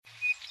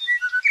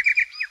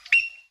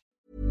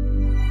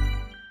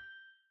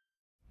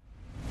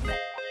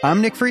I'm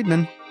Nick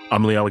Friedman.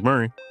 I'm Lee Alec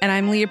Murray. And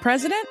I'm Leah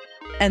President.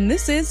 And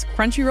this is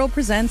Crunchyroll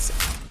Presents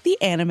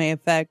The Anime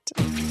Effect.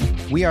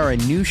 We are a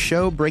new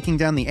show breaking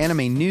down the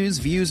anime news,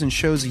 views, and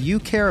shows you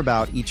care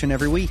about each and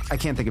every week. I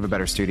can't think of a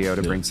better studio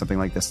to bring something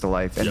like this to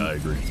life. And I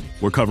agree.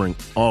 We're covering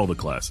all the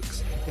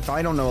classics. If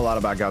I don't know a lot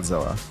about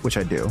Godzilla, which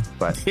I do,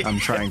 but I'm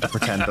trying to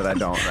pretend that I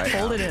don't right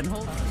Hold it in.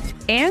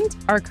 And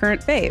our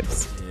current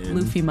faves.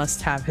 Luffy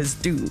must have his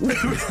due.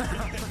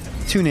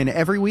 Tune in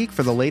every week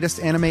for the latest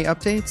anime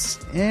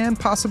updates and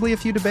possibly a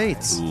few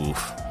debates.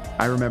 Oof.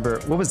 I remember,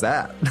 what was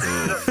that?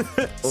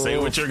 Say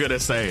what you're going to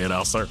say and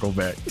I'll circle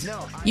back.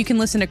 You can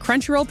listen to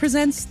Crunchyroll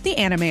Presents The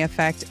Anime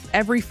Effect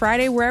every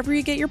Friday wherever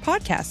you get your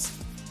podcasts.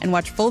 And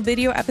watch full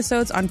video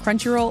episodes on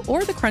Crunchyroll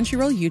or the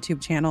Crunchyroll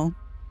YouTube channel.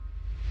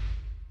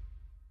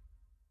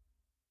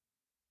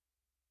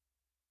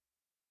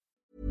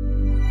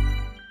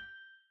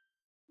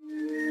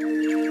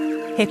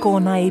 He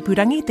kōna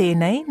ipurangi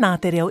tēnei nā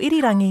te reo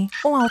irirangi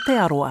o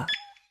Aotearoa.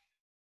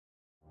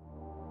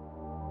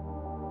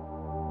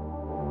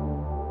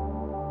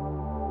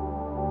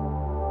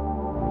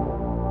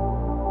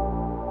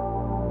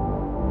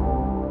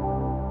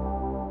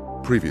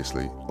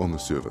 Previously on the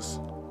service.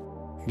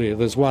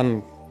 There's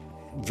one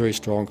very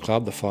strong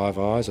club, the Five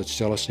Eyes, it's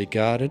jealously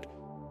guarded.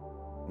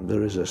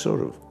 There is a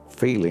sort of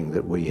feeling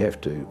that we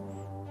have to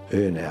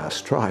earn our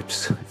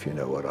stripes, if you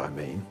know what I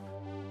mean.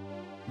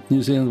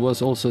 New Zealand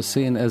was also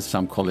seen as,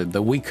 some call it,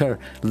 the weaker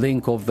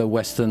link of the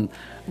Western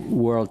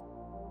world.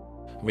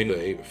 I mean,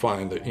 they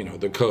find that,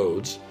 the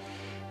codes,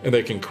 and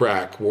they can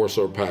crack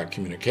Warsaw Pact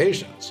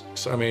communications.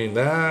 So, I mean,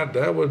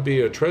 that would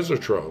be a treasure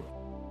trove.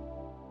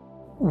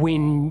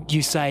 When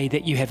you say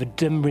that you have a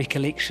dim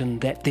recollection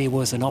that there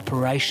was an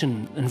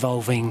operation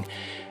involving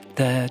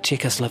the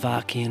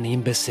Czechoslovakian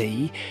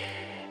Embassy,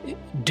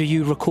 do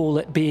you recall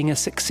it being a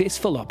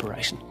successful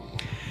operation?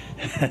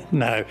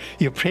 No,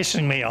 you're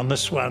pressing me on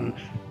this one,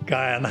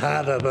 Guy, and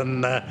harder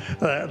than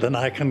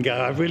I can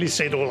go. I've really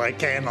said all I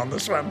can on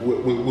this one.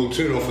 We'll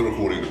turn off the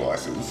recording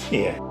devices.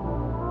 Yeah.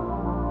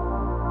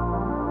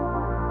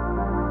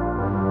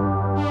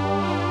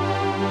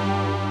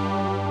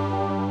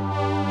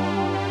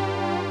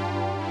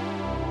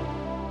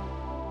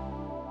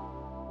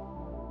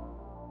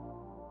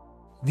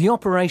 The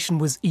operation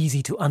was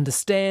easy to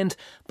understand,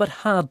 but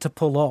hard to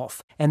pull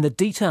off, and the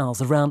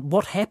details around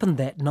what happened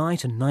that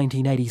night in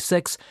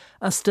 1986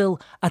 are still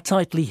a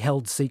tightly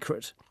held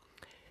secret.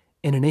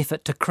 In an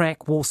effort to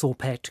crack Warsaw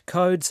Pact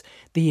codes,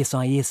 the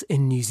SIS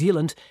in New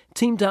Zealand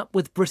teamed up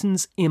with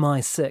Britain's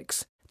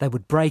MI6. They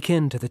would break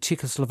into the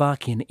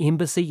Czechoslovakian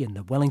Embassy in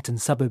the Wellington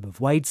suburb of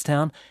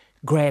Wadestown,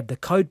 grab the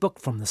codebook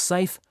from the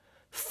safe,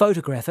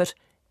 photograph it,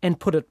 and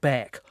put it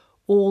back,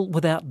 all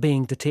without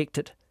being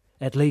detected.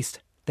 At least,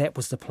 that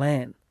was the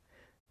plan.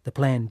 The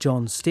plan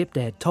John's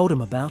stepdad told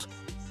him about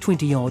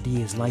 20-odd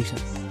years later.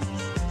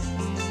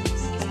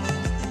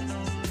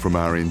 From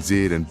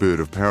RNZ and Bird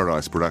of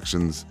Paradise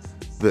Productions,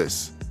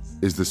 this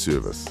is The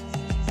Service.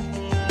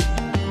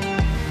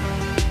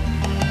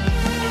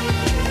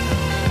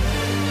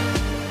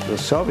 The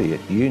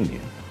Soviet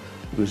Union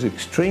was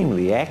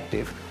extremely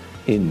active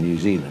in New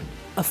Zealand.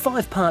 A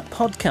 5-part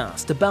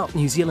podcast about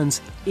New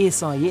Zealand's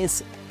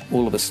SIS.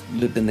 All of us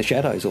lived in the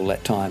shadows all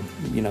that time,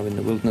 in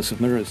the wilderness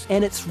of mirrors.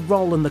 And its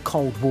role in the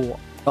Cold War.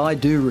 I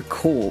do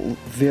recall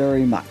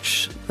very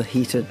much the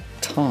heated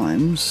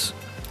times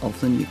of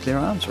the nuclear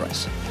arms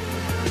race.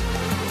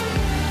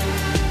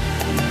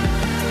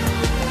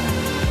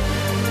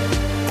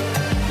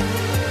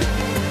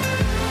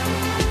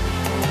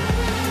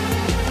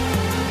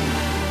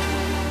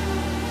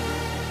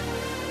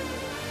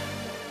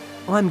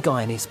 I'm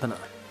Guy Espiner.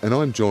 And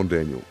I'm John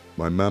Daniel.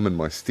 My mum and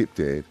my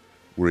stepdad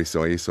were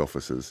SIS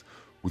officers.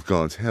 With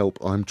God's help,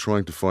 I'm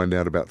trying to find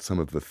out about some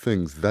of the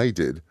things they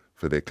did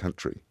for their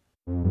country.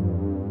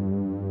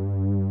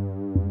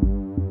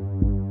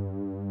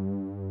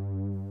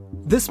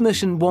 This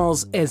mission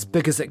was as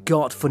big as it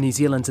got for New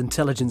Zealand's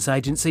intelligence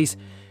agencies,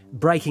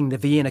 breaking the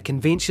Vienna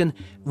Convention,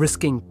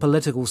 risking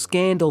political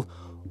scandal,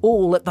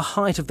 all at the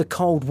height of the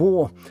Cold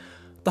War.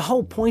 The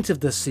whole point of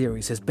this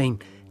series has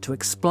been to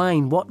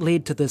explain what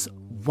led to this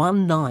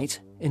one night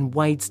in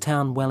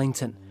Wadestown,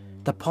 Wellington.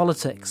 The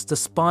politics, the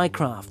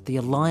spycraft, the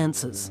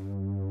alliances.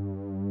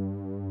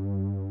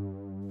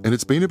 And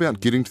it's been about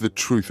getting to the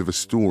truth of a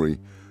story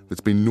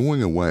that's been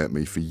gnawing away at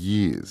me for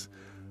years.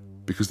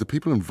 Because the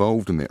people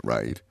involved in that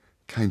raid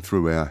came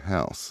through our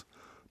house.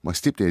 My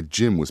stepdad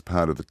Jim was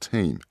part of the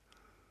team.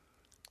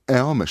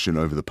 Our mission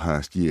over the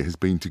past year has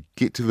been to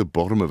get to the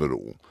bottom of it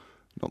all.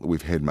 Not that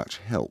we've had much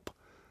help.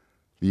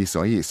 The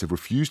SIS have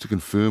refused to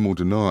confirm or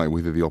deny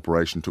whether the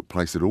operation took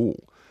place at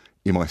all.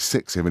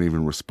 MI6 haven't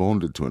even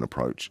responded to an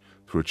approach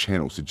through a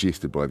channel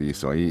suggested by the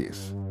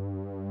SIS.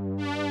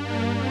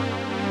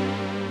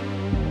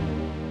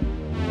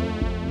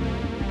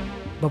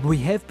 But we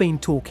have been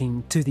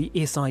talking to the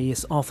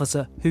SIS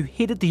officer who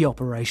headed the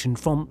operation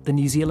from the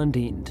New Zealand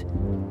end.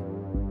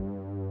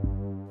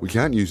 We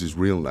can't use his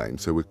real name,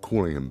 so we're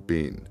calling him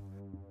Ben.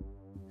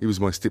 He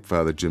was my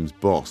stepfather Jim's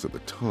boss at the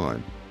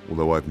time,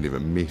 although I've never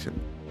met him.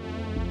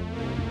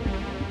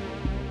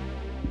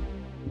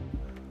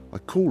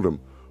 called him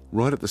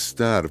right at the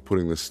start of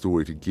putting this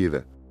story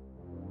together.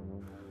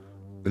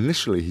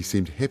 Initially, he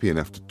seemed happy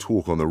enough to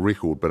talk on the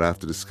record, but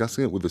after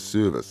discussing it with the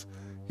service,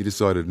 he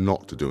decided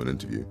not to do an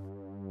interview.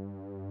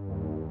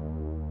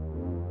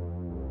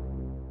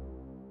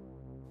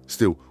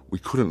 Still, we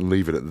couldn't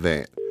leave it at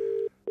that.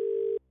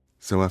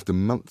 So after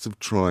months of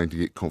trying to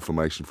get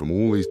confirmation from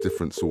all these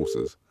different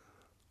sources,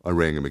 I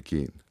rang him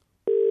again.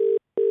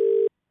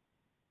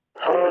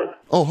 Hello.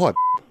 Oh, hi.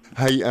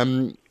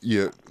 Hey,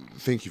 yeah,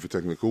 thank you for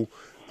taking the call.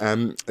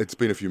 It's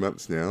been a few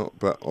months now,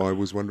 but I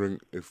was wondering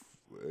if...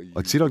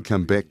 I'd said I'd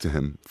come back to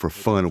him for a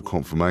final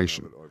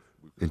confirmation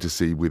and to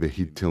see whether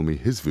he'd tell me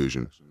his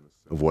version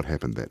of what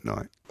happened that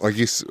night. I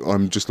guess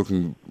I'm just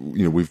looking,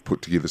 we've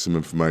put together some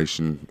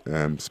information,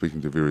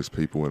 speaking to various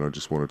people, and I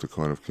just wanted to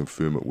kind of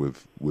confirm it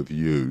with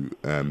you.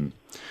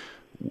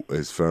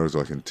 As far as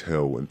I can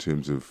tell, in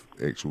terms of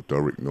actual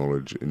direct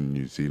knowledge in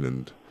New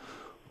Zealand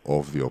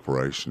of the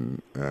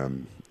operation,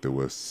 there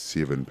were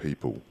 7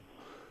 people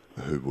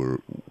who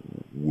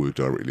were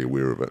directly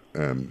aware of it,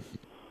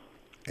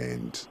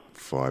 and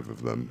 5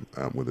 of them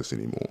aren't with us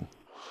anymore.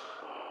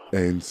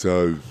 And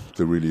so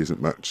there really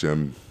isn't much,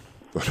 I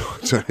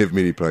don't have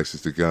many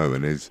places to go,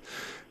 and as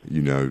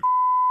you know,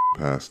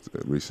 passed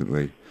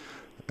recently,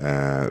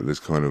 there's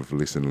kind of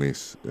less and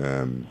less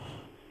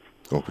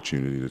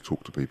opportunity to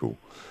talk to people,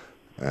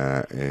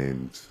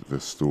 and the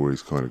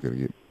story's kind of going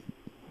to get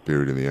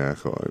buried in the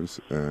archives,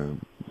 and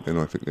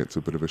I think that's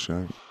a bit of a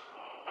shame.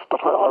 But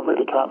I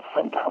really can't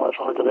think how much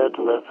I could add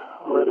to that.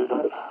 I really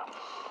don't.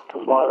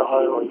 Because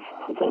I always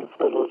think it's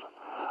better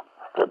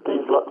that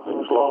these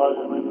things lie.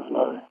 I mean, there's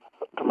no,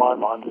 to my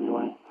mind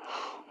anyway.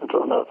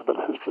 I know it's a bit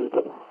of history,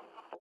 but...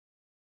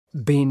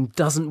 Ben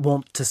doesn't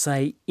want to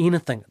say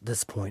anything at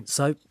this point,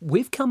 so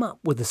we've come up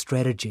with a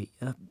strategy,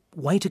 a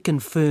way to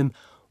confirm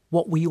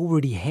what we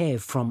already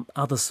have from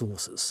other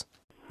sources.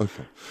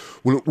 Okay.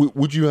 Well,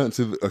 would you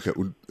answer...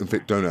 in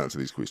fact, don't answer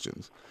these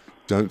questions.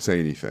 Don't say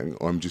anything.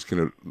 I'm just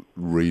going to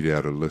read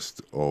out a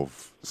list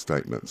of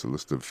statements, a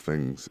list of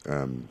things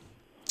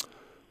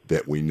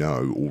that we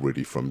know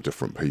already from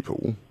different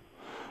people,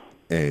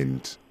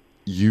 and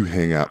you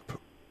hang up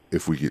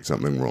if we get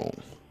something wrong.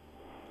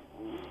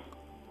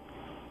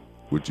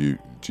 Would you?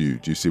 Do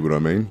you see what I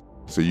mean?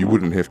 So you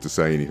wouldn't have to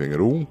say anything at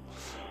all,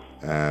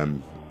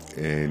 and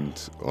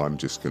I'm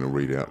just going to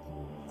read out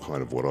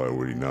kind of what I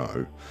already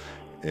know,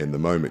 and the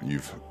moment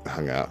you've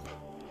hung up,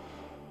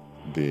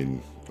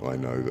 then I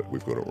know that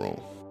we've got it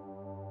wrong.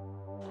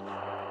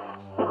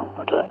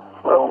 Okay,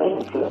 well,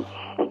 means,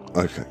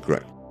 Okay,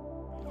 great.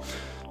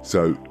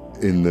 So,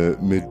 in the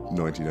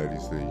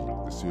mid-1980s,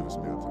 the service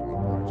mounted an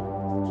operation.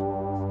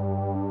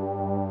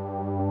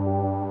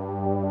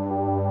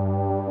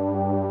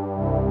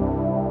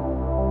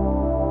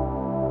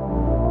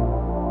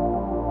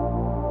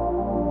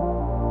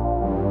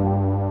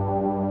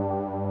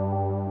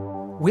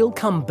 We'll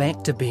come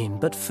back to Ben,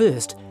 but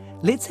first,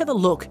 let's have a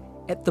look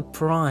at the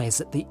prize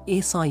that the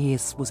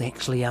SIS was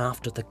actually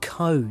after, the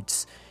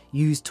codes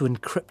used to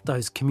encrypt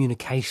those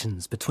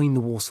communications between the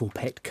Warsaw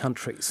Pact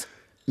countries.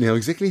 Now,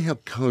 exactly how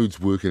codes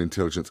work in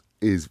intelligence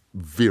is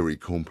very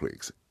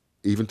complex,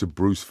 even to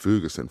Bruce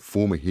Ferguson,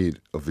 former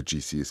head of the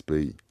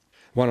GCSB.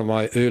 One of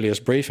my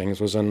earliest briefings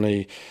was in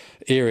the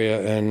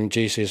area in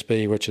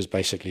GCSB, which is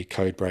basically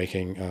code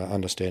breaking,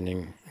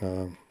 understanding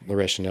the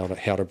rationale,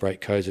 how to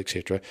break codes,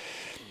 etc.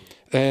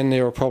 And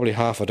there were probably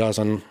half a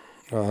dozen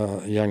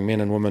young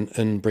men and women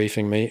in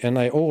briefing me, and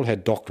they all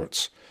had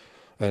doctorates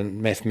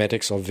in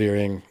mathematics of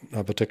varying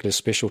particular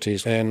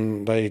specialties,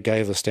 and they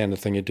gave the standard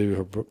thing you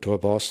do to a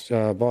boss.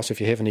 Boss,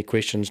 if you have any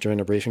questions during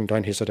a briefing,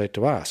 don't hesitate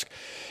to ask.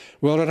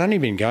 Well, it had only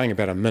been going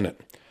about a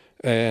minute,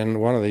 and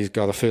one of these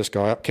guys, the first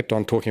guy up, kept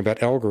on talking about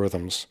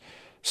algorithms.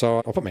 So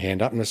I put my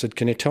hand up and I said,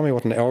 can you tell me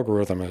what an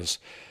algorithm is?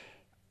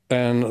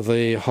 And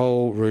the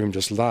whole room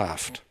just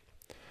laughed,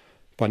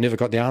 but I never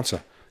got the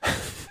answer.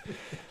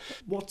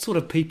 What sort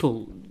of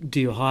people do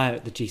you hire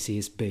at the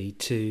GCSB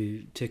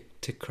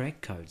to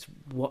crack codes?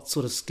 What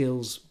sort of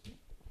skills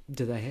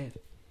do they have?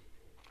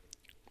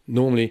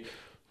 Normally,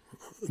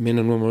 men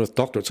and women with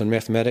doctorates in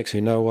mathematics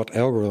who know what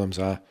algorithms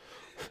are,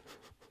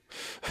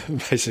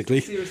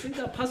 basically. Seriously?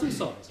 They're puzzle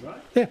solvers, right?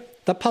 Yeah,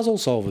 they're puzzle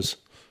solvers.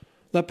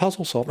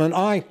 And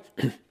I,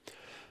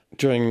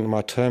 during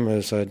my term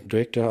as a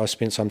director, I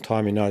spent some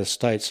time in the United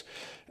States,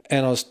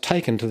 and I was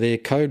taken to their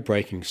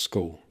code-breaking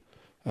school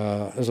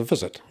as a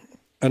visit.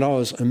 And I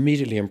was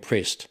immediately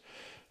impressed,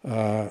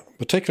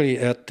 particularly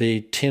at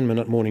the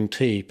 10-minute morning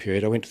tea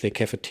period. I went to their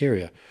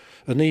cafeteria,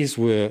 and these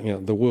were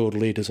the world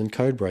leaders in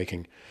code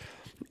breaking,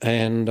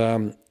 and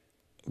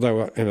they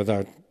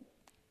were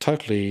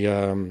totally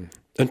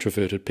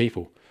introverted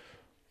people.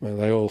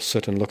 They all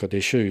sit and look at their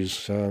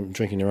shoes,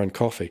 drinking their own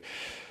coffee.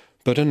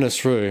 But in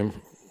this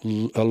room,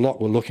 a lot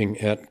were looking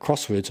at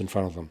crosswords in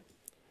front of them.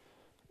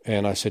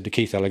 And I said to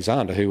Keith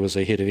Alexander, who was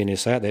the head of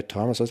NSA at that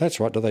time, I said, that's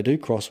right, do they do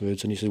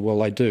crosswords? And he said, well,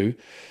 they do.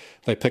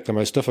 They pick the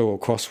most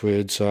difficult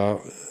crosswords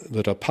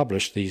that are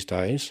published these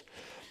days,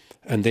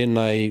 and then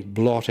they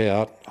blot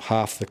out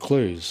half the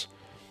clues.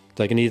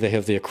 They can either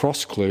have the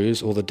across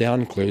clues or the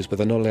down clues, but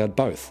they're not allowed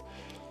both.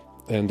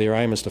 And their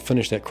aim is to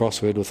finish that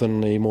crossword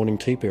within the morning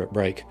tea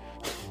break.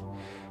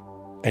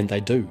 And they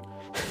do.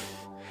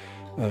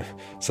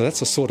 So that's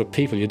the sort of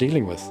people you're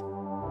dealing with.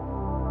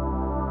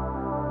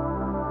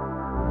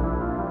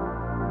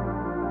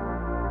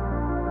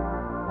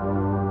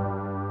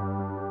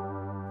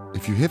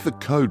 If you have the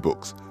code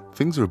books,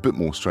 things are a bit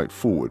more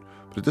straightforward,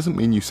 but it doesn't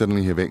mean you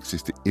suddenly have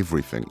access to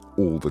everything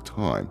all the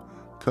time.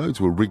 Codes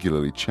were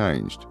regularly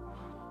changed.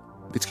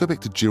 Let's go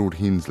back to Gerald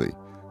Hensley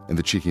and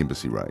the Czech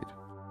Embassy raid.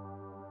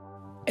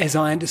 As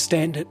I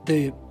understand it,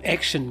 the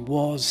action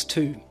was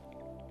to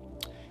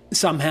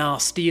somehow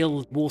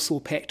steal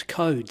Warsaw Pact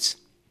codes.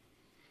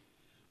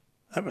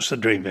 That was the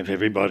dream of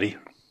everybody.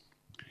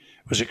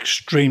 It was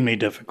extremely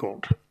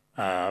difficult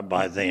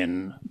by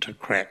then to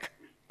crack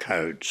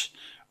codes.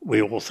 We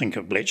all think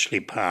of Bletchley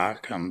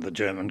Park and the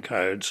German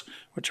codes,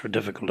 which were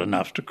difficult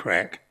enough to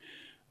crack.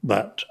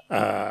 But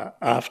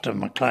after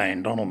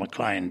Donald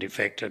Maclean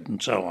defected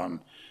and so on,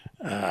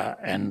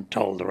 and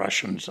told the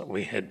Russians that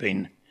we had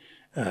been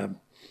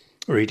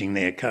reading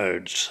their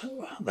codes,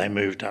 they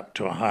moved up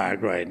to a higher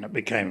grade and it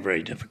became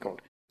very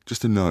difficult.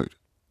 Just a note,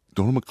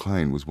 Donald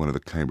Maclean was one of the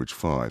Cambridge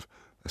Five,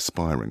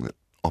 aspiring that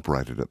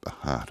operated at the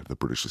heart of the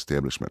British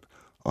establishment,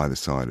 either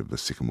side of the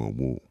Second World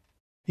War.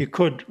 You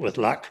could, with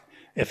luck,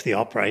 if the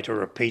operator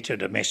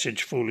repeated a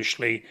message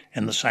foolishly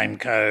in the same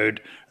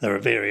code. There are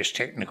various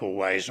technical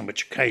ways in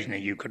which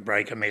occasionally you could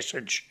break a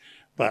message,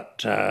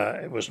 but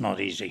it was not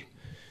easy.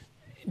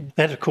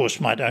 That, of course,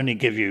 might only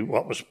give you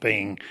what was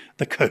being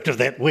the code of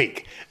that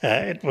week.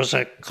 It was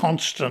a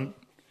constant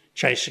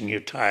chasing your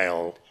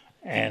tail,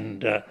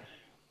 and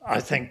I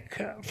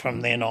think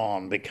from then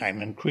on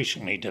became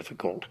increasingly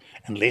difficult,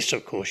 unless,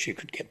 of course, you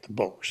could get the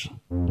books.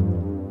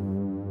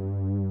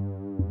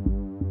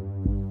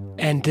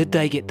 And did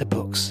they get the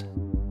books?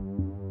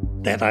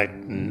 That I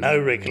had no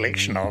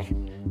recollection of.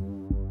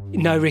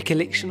 No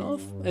recollection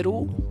of at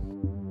all?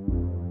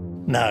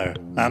 No,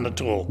 none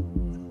at all.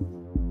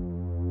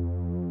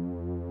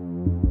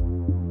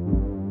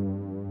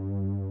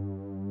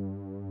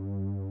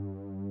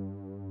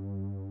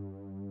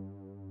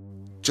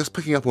 Just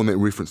picking up on that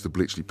reference to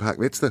Bletchley Park,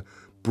 that's the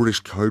British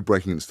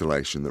code-breaking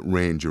installation that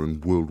ran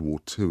during World War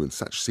II in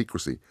such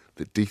secrecy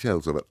that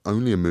details of it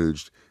only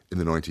emerged in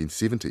the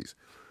 1970s.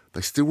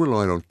 They still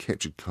relied on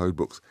captured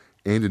codebooks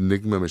and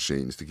Enigma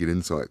machines to get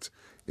insights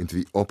into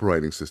the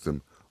operating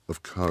system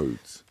of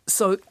codes.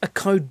 So a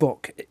code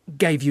book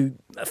gave you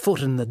a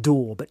foot in the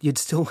door, but you'd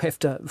still have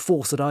to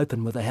force it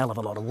open with a hell of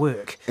a lot of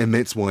work. And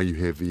that's why you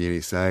have the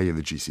NSA and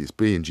the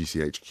GCSB and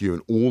GCHQ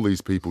and all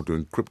these people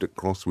doing cryptic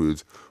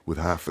crosswords with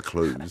half the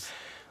clues.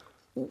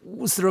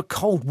 Was there a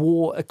Cold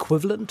War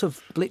equivalent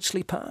of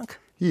Bletchley Park?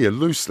 Yeah,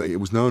 loosely.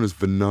 It was known as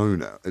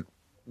Venona. It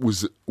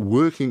was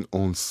working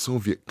on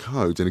Soviet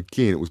codes, and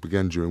again, it was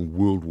begun during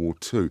World War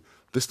II,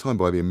 this time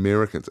by the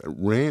Americans. It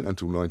ran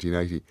until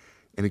 1980,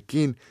 and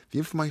again, the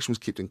information was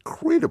kept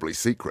incredibly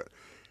secret.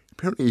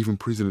 Apparently, even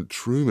President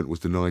Truman was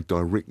denied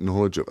direct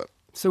knowledge of it.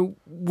 So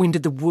when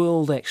did the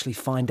world actually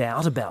find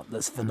out about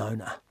this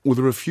Venona? Well,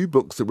 there are a few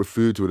books that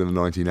referred to it in the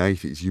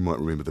 1980s. You might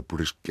remember the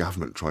British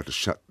government tried to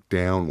shut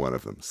down one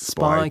of them,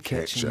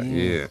 Spycatcher.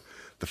 Yeah.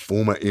 The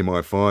former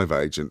MI5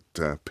 agent,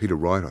 Peter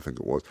Wright, I think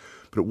it was.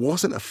 But it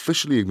wasn't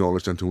officially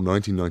acknowledged until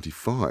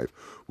 1995,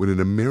 when an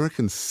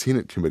American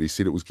Senate committee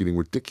said it was getting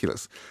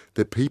ridiculous,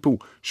 that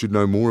people should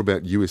know more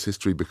about US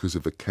history because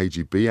of the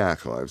KGB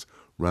archives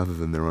rather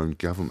than their own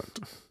government.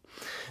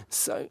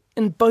 So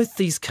in both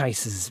these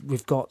cases,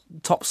 we've got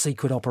top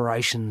secret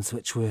operations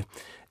which were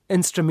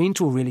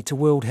instrumental really to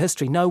world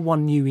history. No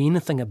one knew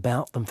anything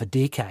about them for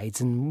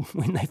decades, and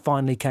when they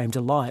finally came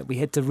to light, we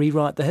had to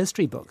rewrite the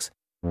history books.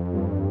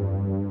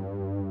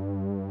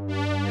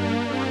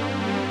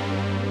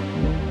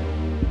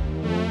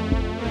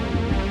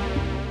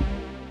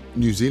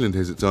 New Zealand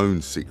has its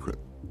own secret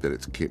that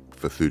it's kept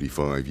for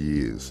 35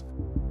 years.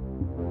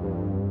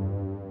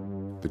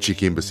 The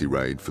Czech Embassy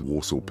raid for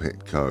Warsaw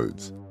Pact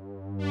codes.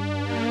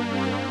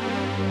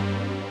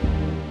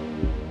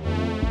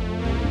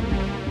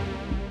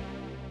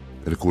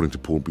 And according to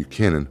Paul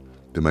Buchanan,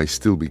 there may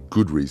still be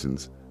good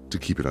reasons to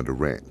keep it under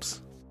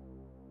wraps.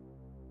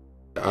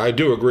 I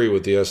do agree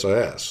with the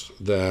SIS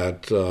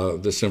that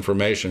this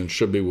information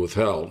should be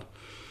withheld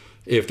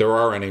if there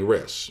are any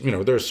risks. You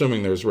know, they're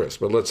assuming there's risks.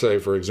 But let's say,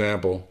 for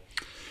example,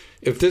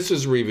 if this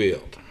is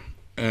revealed,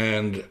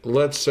 and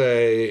let's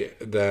say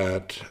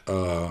that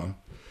an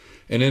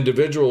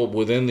individual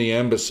within the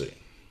embassy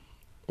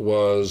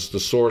was the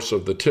source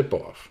of the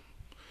tip-off,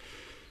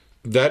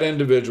 that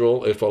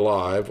individual, if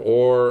alive,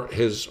 or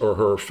his or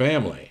her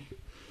family,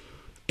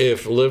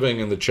 if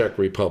living in the Czech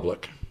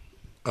Republic,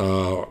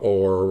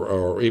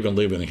 or even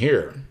living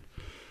here,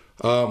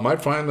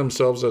 might find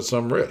themselves at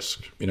some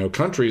risk. You know,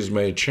 countries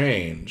may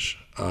change,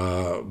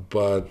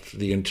 but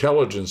the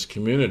intelligence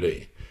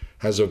community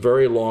has a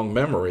very long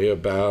memory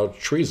about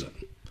treason.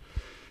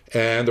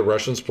 And the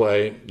Russians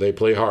play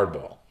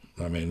hardball.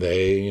 I mean,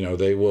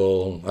 they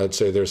will, I'd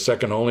say they're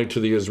second only to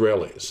the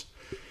Israelis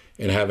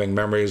and having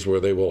memories where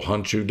they will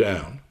hunt you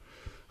down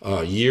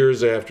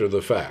years after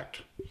the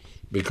fact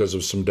because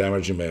of some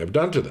damage you may have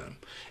done to them.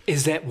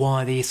 Is that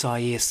why the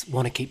SIS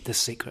want to keep this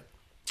secret?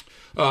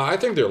 I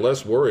think they're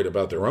less worried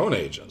about their own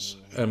agents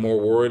and more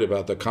worried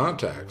about the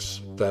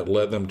contacts that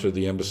led them to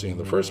the embassy in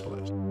the first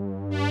place.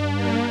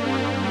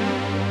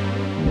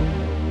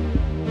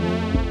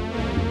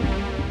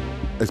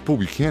 As Paul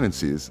Buchanan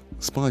says,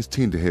 spies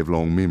tend to have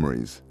long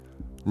memories.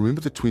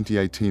 Remember the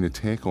 2018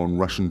 attack on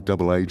Russian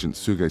double agent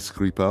Sergei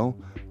Skripal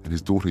and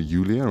his daughter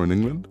Yulia in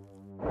England?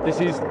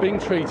 This is being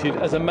treated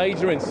as a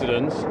major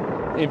incident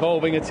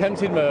involving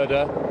attempted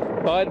murder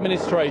by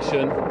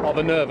administration of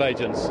a nerve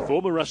agent.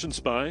 Former Russian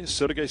spy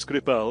Sergei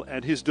Skripal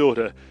and his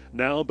daughter,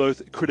 now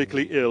both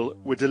critically ill,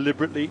 were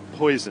deliberately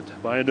poisoned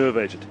by a nerve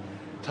agent,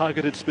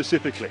 targeted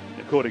specifically,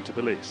 according to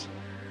police.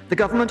 The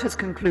government has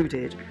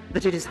concluded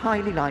that it is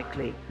highly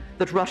likely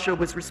that Russia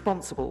was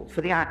responsible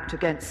for the act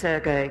against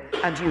Sergei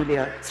and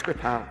Yulia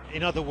Skripal.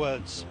 In other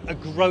words, a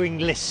growing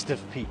list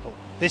of people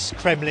this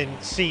Kremlin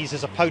sees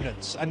as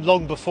opponents, and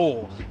long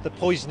before the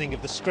poisoning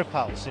of the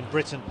Skripals in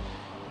Britain,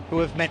 who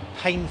have met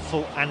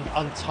painful and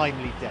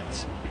untimely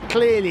deaths.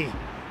 Clearly,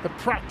 the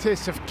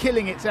practice of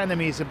killing its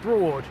enemies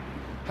abroad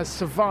has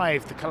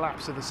survived the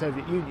collapse of the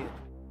Soviet Union.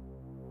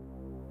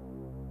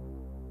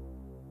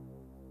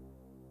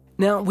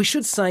 Now, we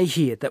should say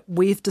here that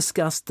we've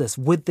discussed this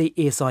with the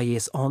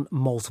SIS on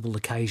multiple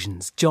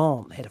occasions.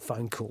 John had a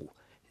phone call,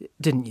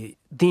 didn't you?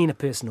 Then a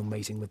personal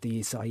meeting with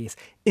the SIS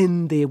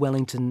in their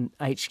Wellington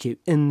HQ,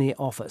 in their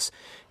office.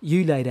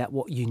 You laid out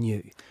what you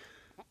knew.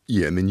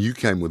 Yeah, and then you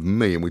came with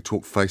me and we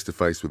talked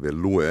face-to-face with their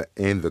lawyer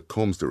and the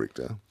comms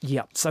director.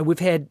 Yeah, so we've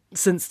had,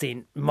 since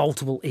then,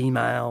 multiple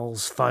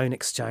emails, phone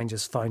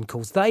exchanges, phone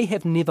calls. They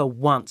have never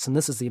once, and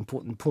this is the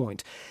important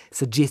point,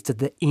 suggested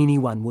that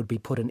anyone would be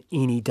put in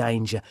any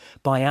danger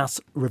by us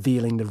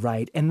revealing the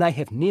raid, and they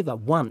have never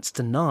once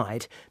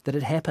denied that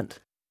it happened.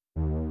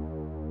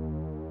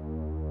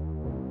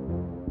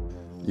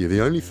 Yeah,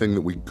 the only thing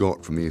that we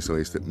got from the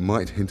SIS that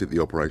might hint at the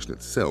operation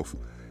itself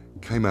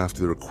came after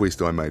the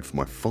request I made for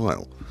my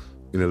file.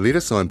 In a letter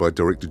signed by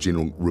Director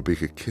General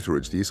Rebecca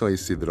Kitteridge, the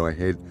SIS said that I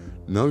had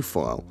no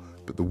file,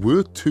 but there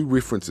were two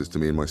references to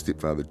me in my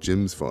stepfather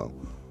Jim's file.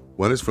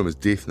 One is from his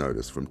death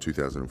notice from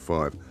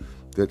 2005.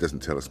 That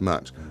doesn't tell us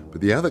much,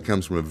 but the other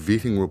comes from a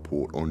vetting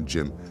report on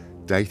Jim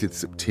dated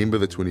September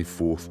the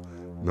 24th,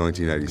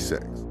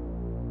 1986.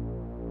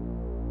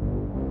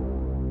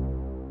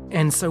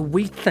 And so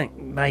we think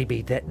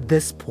maybe that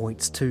this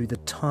points to the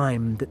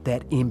time that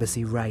that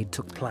embassy raid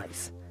took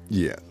place.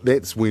 Yeah,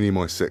 that's when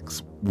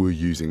MI6 were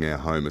using our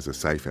home as a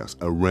safe house,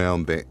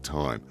 around that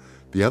time.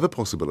 The other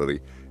possibility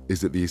is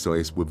that the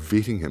SIS were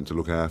vetting him to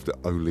look after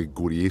Oleg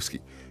Gordievsky.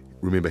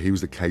 Remember, he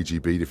was the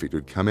KGB defector who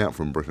had come out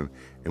from Britain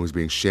and was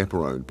being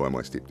chaperoned by my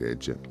stepdad,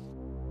 Jim.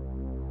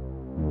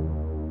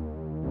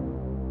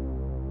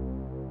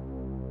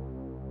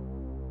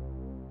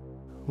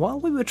 While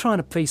we were trying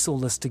to piece all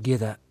this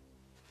together,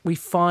 we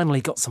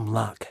finally got some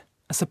luck.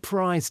 A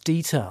surprise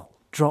detail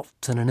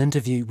dropped in an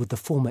interview with the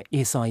former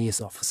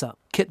SIS officer,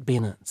 Kit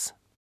Bennett.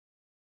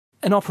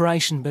 An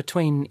operation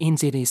between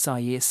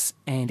NZSIS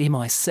and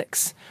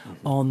MI6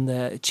 on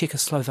the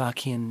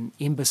Czechoslovakian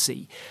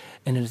Embassy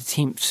in an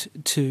attempt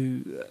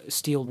to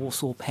steal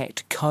Warsaw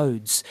Pact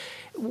codes.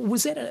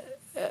 Was that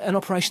an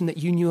operation that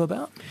you knew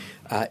about?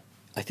 I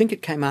think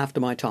it came after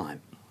my time.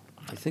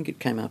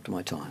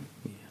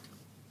 Yeah.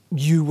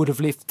 You would have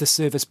left the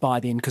service by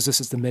then because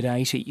this is the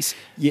mid-80s.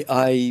 Yeah,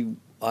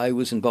 I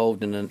was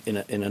involved in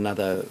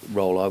another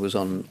role. I was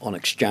on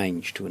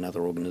exchange to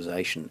another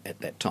organisation at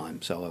that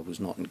time, so I was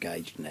not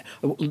engaged in that.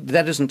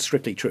 That isn't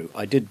strictly true.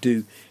 I did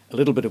do a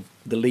little bit of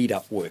the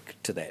lead-up work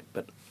to that,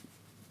 but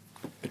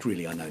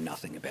really I know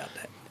nothing about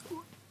that.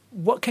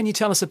 What can you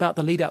tell us about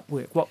the lead-up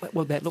work? What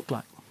would that look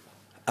like?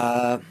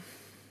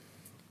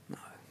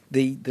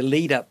 The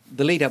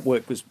lead-up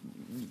work was,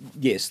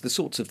 yes, the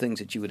sorts of things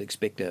that you would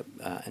expect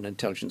an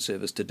intelligence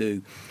service to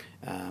do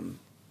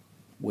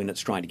when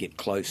it's trying to get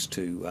close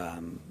to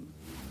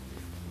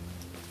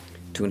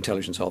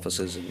intelligence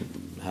officers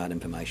and hard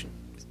information.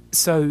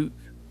 So,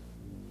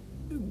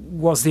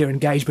 was there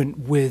engagement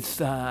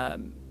with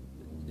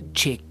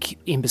Czech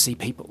embassy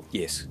people?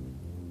 Yes.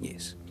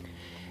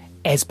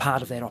 As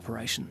part of that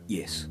operation?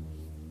 Yes.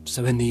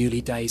 So in the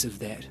early days of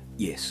that?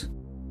 Yes.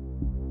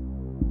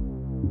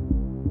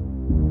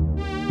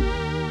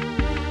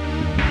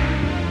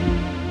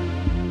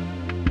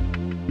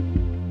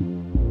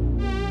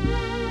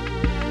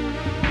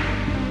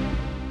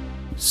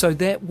 So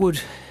that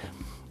would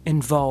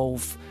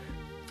involve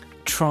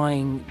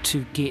trying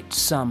to get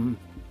some,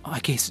 I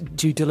guess,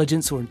 due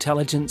diligence or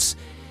intelligence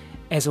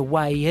as a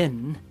way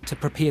in to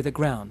prepare the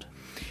ground.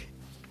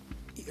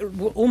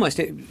 Well, almost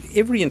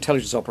every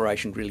intelligence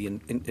operation really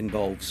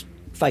involves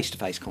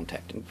face-to-face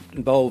contact. It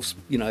involves,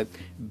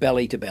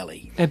 belly to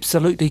belly.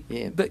 Absolutely.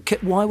 Yeah. But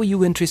why were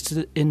you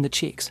interested in the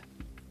Czechs?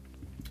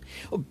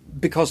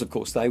 Because, of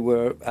course, they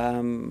were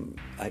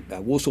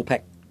a Warsaw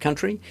Pact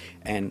country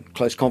and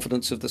close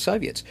confidence of the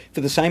Soviets,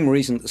 for the same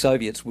reason that the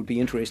Soviets would be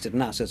interested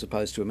in us as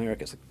opposed to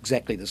America. It's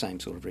exactly the same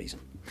sort of reason.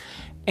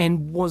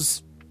 And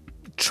was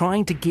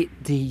trying to get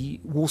the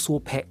Warsaw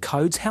Pact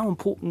codes, how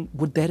important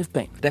would that have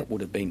been? That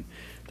would have been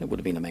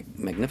a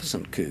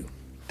magnificent coup.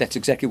 That's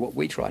exactly what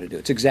we try to do.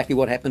 It's exactly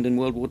what happened in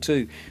World War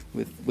II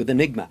with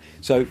Enigma.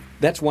 So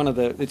that's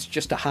it's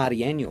just a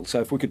hardy annual.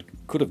 So if we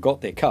could have got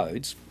their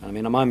codes, I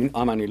mean, I'm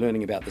only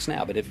learning about this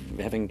now, but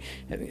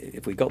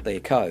if we got their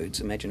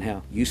codes, imagine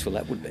how useful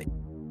that would be.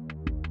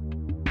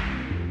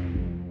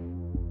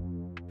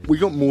 We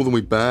got more than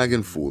we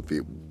bargained for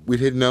there. We'd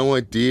had no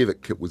idea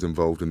that Kit was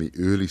involved in the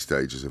early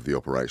stages of the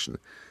operation,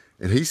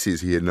 and he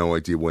says he had no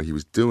idea why he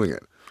was doing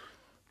it,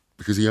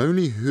 because he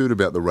only heard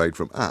about the raid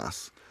from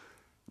us,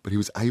 but he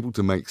was able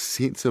to make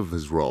sense of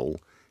his role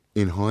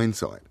in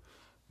hindsight.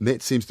 And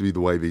that seems to be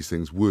the way these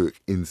things work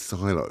in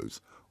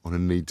silos on a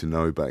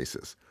need-to-know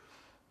basis.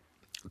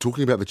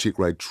 Talking about the Czech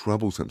raid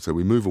troubles him, so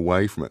we move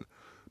away from it,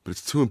 but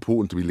it's too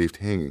important to be left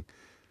hanging,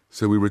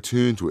 so we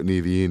return to it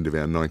near the end of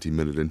our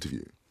 90-minute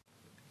interview.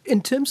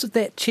 In terms of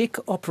that Czech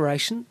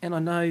operation,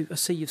 and I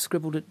see you've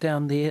scribbled it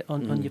down there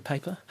on your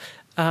paper,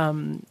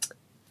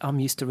 I'm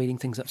used to reading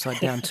things upside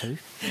down too.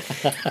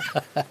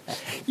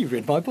 You've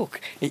read my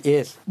book,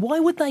 yes. Why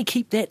would they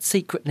keep that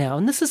secret now?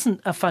 And this isn't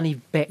a funny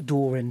back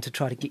door in to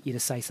try to get you to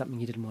say something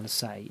you didn't want to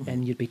say,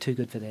 and you'd be too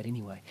good for that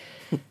anyway.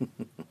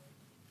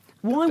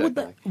 Why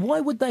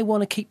would they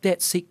want to keep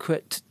that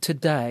secret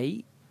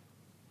today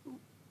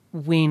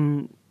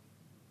when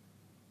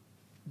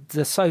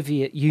the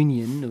Soviet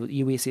Union, or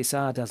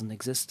USSR, doesn't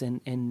exist,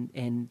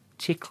 and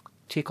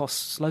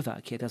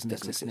Czechoslovakia doesn't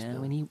exist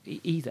now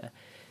either?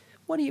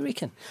 What do you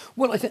reckon?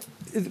 Well, I think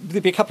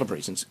there'd be a couple of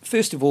reasons.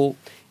 First of all,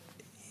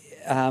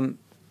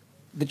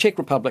 the Czech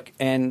Republic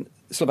and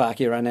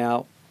Slovakia are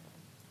now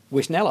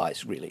Western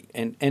allies, really,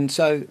 and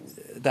so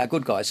they're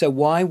good guys. So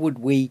why would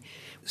we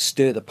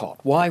stir the pot?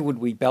 Why would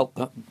we belt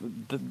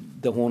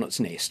the hornet's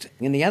nest?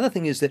 And the other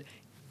thing is that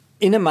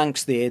in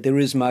amongst there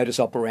is modus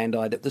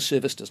operandi that the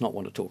service does not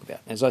want to talk about.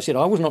 As I said,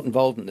 I was not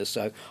involved in this,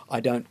 so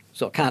I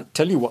can't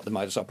tell you what the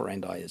modus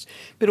operandi is.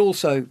 But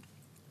also,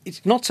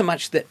 it's not so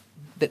much that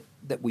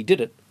we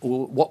did it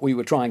or what we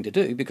were trying to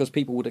do, because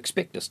people would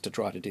expect us to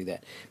try to do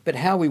that. But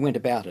how we went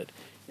about it,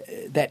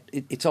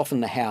 it's often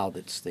the how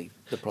that's the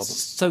problem.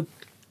 So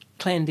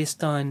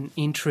clandestine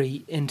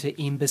entry into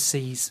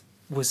embassies,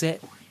 was that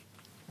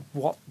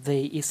what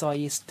the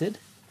SIS did?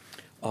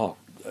 Oh,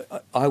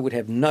 I would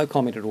have no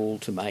comment at all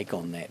to make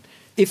on that.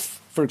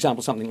 If, for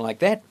example, something like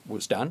that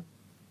was done,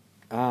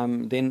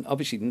 then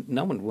obviously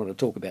no one would want to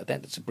talk about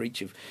that. It's a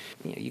breach of,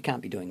 you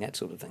can't be doing that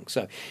sort of thing.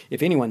 So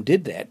if anyone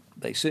did that,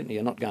 they certainly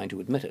are not going to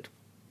admit it.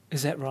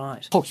 Is that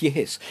right? Oh,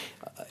 yes.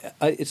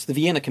 It's the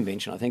Vienna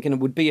Convention, I think, and it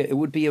would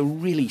be a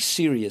really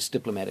serious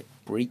diplomatic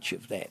breach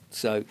of that.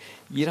 So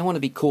you don't want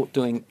to be caught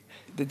doing,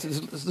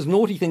 there's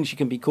naughty things you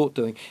can be caught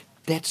doing.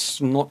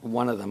 That's not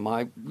one of them.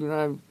 I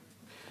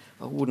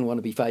wouldn't want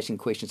to be facing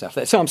questions after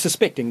that. So I'm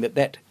suspecting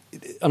that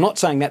I'm not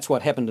saying that's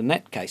what happened in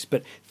that case,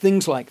 but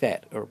things like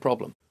that are a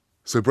problem.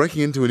 So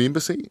breaking into an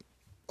embassy?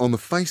 On the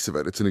face of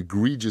it, it's an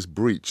egregious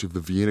breach of the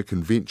Vienna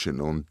Convention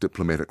on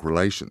Diplomatic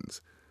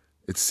Relations.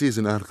 It says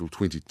in Article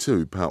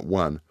 22, Part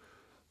 1,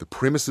 the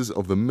premises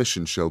of the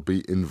mission shall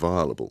be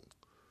inviolable.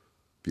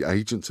 The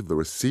agents of the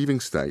receiving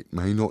state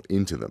may not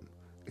enter them,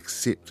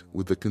 except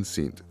with the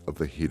consent of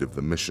the head of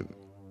the mission.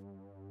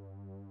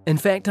 In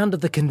fact, under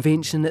the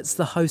convention, it's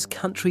the host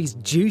country's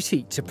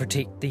duty to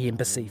protect the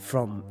embassy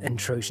from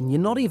intrusion. You're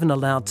not even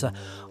allowed to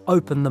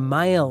open the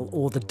mail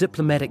or the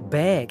diplomatic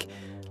bag,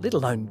 let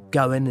alone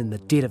go in the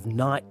dead of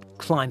night,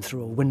 climb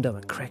through a window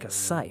and crack a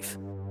safe.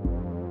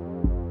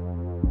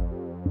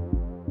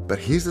 But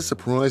here's the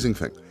surprising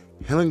thing.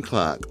 Helen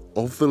Clark,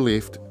 of the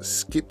left,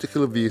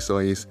 sceptical of the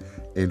SIS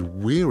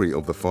and wary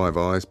of the Five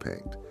Eyes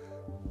Pact,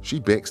 she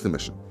backs the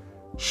mission.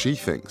 She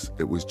thinks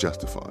it was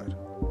justified.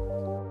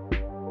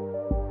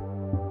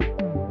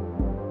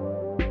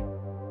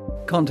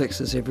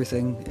 Context is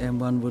everything, and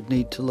one would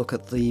need to look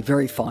at the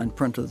very fine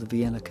print of the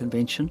Vienna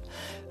Convention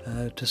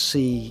to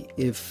see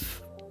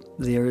if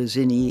there is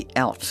any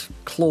out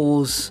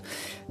clause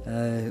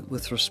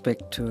with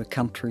respect to a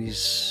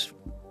country's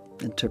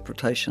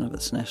interpretation of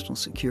its national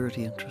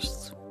security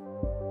interests.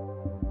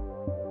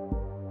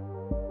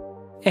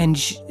 And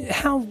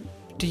how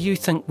do you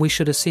think we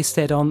should assess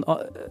that on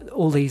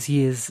all these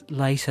years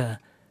later?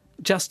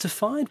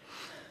 Justified?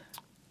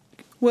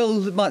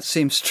 Well, it might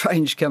seem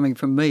strange coming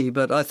from me,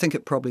 but I think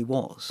it probably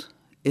was.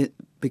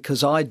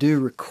 Because I do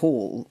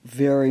recall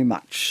very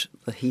much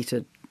the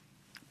heated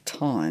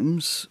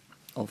times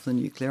of the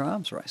nuclear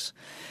arms race,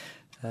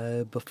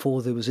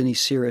 before there was any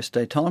serious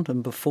détente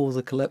and before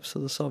the collapse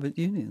of the Soviet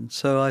Union.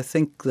 So I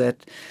think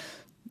that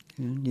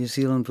New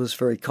Zealand was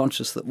very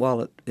conscious that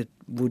while it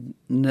would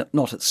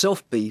not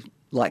itself be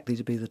likely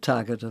to be the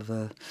target of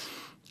a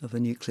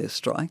nuclear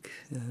strike,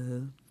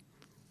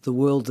 the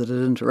world that it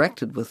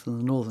interacted with in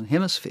the Northern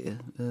Hemisphere,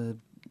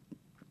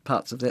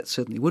 parts of that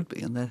certainly would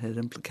be, and that had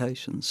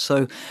implications.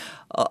 So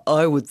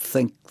I would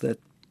think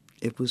that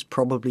it was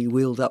probably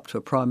wheeled up to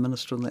a Prime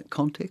Minister in that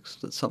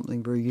context, that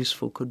something very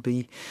useful could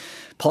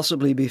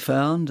possibly be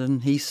found,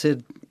 and he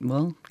said,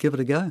 well, give it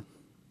a go.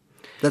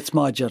 That's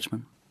my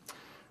judgment.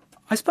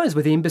 I suppose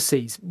with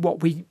embassies,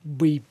 what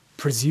we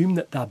presume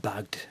that they're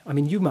bugged. I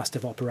mean, you must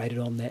have operated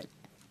on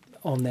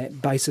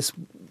that basis,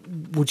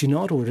 would you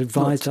not, or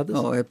advised others?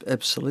 Oh,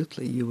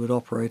 absolutely. You would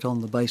operate on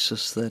the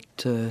basis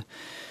that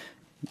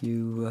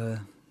you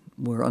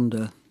were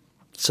under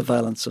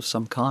surveillance of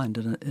some kind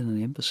in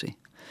an embassy.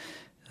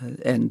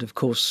 And, of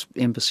course,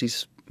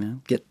 embassies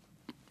get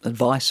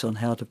advice on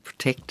how to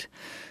protect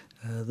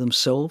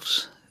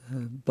themselves,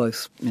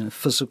 both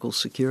physical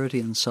security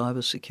and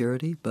cyber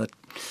security, but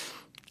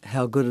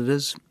how good it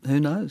is, who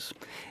knows?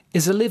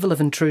 Is the level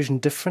of intrusion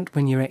different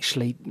when you're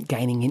actually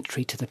gaining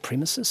entry to the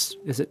premises?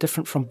 Is it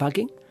different from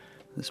bugging?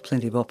 There's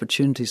plenty of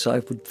opportunities, I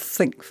would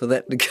think, for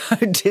that to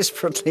go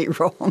desperately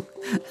wrong.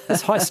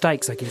 It's high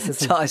stakes, I guess, isn't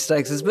it? It's high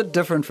stakes. It's a bit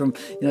different from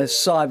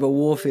cyber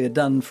warfare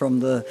done from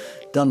the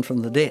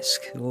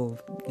desk or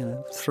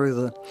through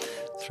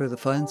the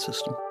phone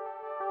system.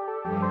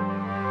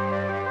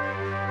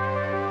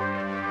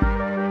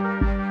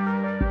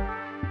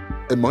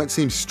 It might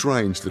seem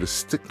strange that a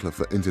stickler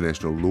for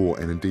international law,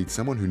 and indeed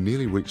someone who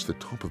nearly reached the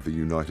top of the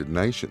United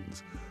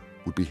Nations,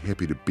 would be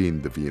happy to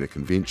bend the Vienna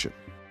Convention.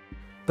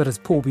 But as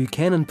Paul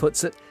Buchanan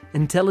puts it,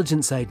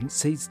 intelligence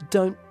agencies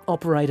don't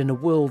operate in a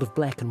world of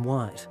black and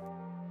white.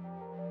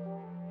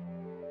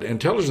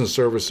 Intelligence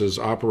services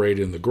operate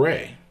in the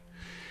grey.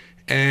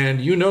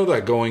 And you know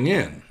that going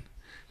in,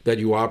 that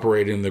you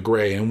operate in the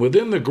grey. And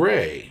within the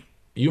grey,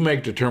 you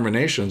make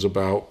determinations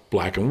about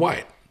black and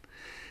white.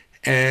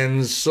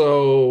 And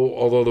so,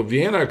 although the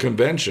Vienna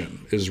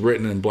Convention is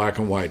written in black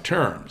and white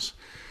terms,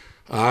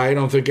 I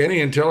don't think any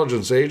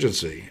intelligence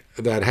agency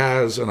that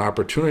has an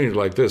opportunity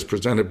like this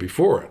presented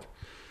before it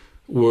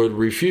would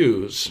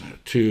refuse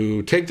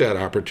to take that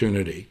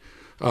opportunity,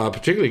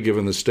 particularly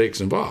given the stakes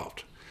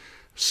involved.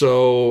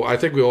 So I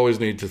think we always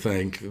need to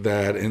think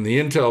that in the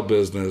intel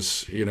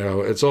business,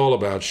 it's all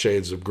about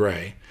shades of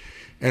gray.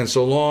 And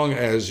so long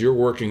as you're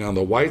working on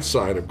the white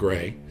side of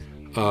gray,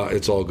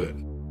 it's all good.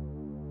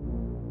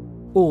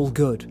 All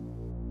good.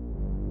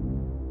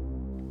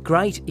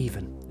 Great,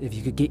 even, if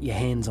you could get your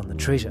hands on the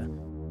treasure.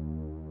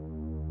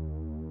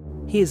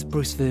 Here's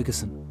Bruce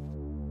Ferguson.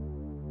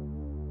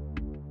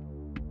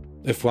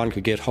 If one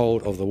could get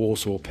hold of the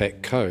Warsaw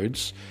Pact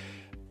codes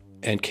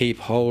and keep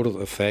hold of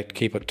the fact,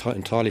 keep it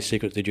entirely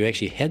secret that you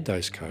actually had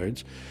those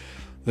codes,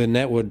 then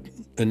that would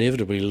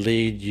inevitably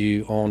lead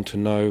you on to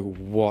know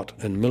what,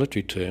 in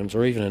military terms,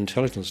 or even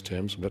intelligence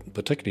terms, but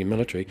particularly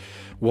military,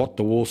 what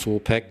the Warsaw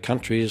Pact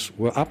countries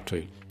were up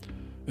to.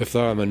 If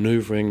they were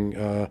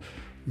manoeuvring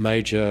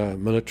major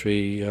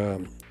military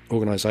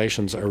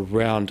organisations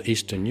around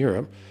Eastern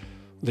Europe,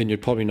 then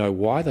you'd probably know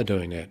why they're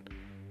doing that.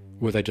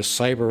 Were they just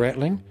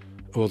sabre-rattling?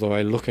 Or were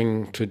they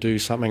looking to do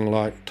something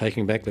like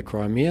taking back the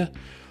Crimea?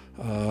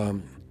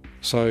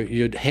 So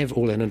you'd have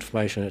all that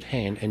information at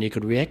hand and you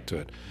could react to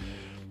it.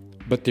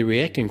 But the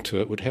reacting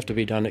to it would have to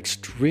be done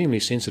extremely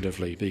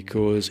sensitively,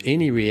 because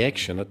any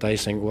reaction that they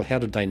think, well, how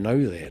did they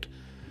know that,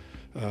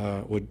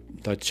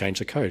 they'd change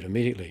the code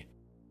immediately.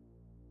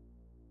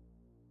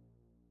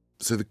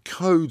 So the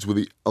codes were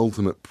the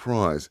ultimate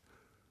prize.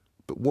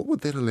 But what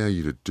would that allow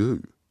you to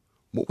do?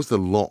 What was the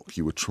lock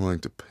you were trying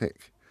to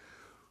pick?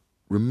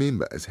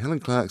 Remember, as Helen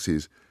Clark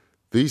says,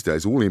 these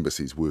days all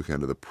embassies work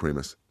under the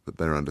premise that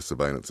they're under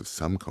surveillance of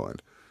some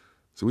kind.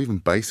 So even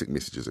basic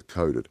messages are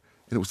coded,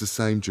 and it was the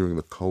same during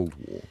the Cold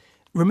War.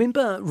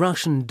 Remember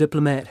Russian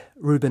diplomat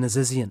Ruben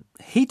Azizian?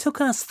 He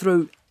took us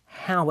through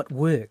how it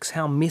works,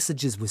 how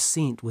messages were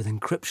sent with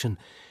encryption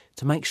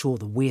to make sure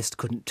the West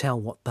couldn't tell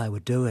what they were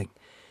doing.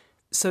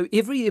 So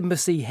every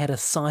embassy had a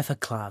cipher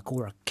clerk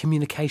or a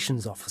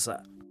communications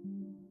officer.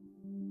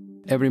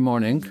 Every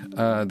morning,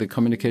 the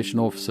communication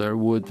officer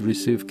would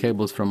receive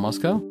cables from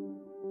Moscow.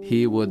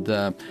 He would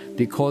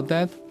decode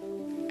that,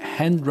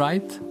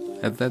 handwrite.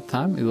 At that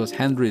time, it was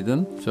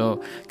handwritten,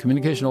 so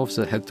communication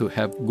officer had to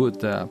have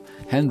good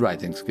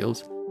handwriting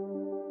skills.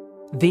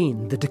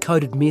 Then the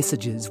decoded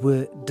messages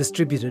were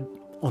distributed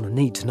on a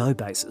need-to-know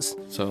basis.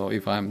 So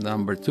if I'm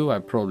number 2, I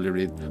probably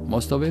read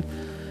most of it.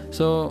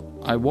 So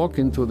I walk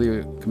into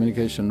the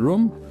communication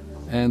room,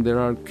 and there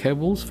are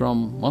cables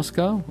from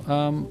Moscow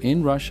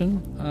in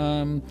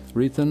Russian,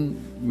 written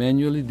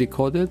manually,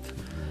 decoded.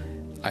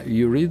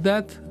 You read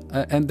that,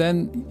 and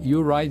then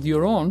you write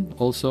your own,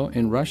 also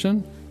in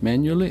Russian,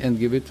 manually, and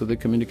give it to the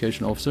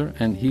communication officer,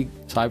 and he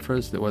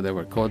ciphers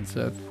whatever codes,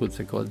 puts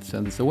the code,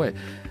 sends it away.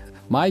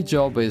 My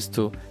job is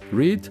to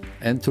read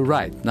and to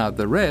write. Now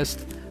the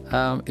rest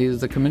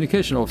is the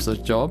communication officer's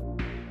job.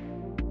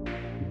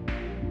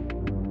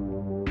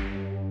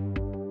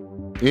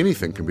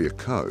 Anything can be a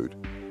code.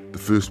 The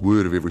first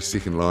word of every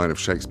second line of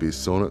Shakespeare's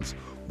sonnets,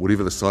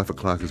 whatever the cipher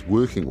clerk is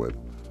working with.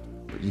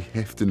 But you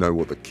have to know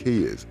what the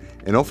key is,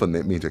 and often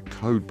that meant a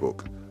code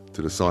book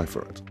to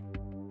decipher it.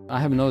 I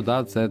have no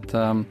doubt that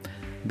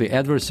the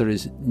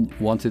adversaries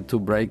wanted to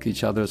break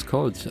each other's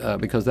codes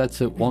because that's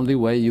the only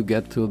way you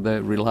get to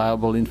the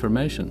reliable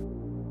information.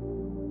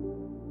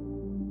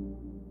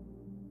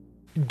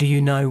 Do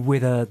you know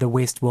whether the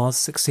West was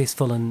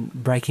successful in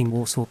breaking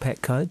Warsaw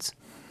Pact codes?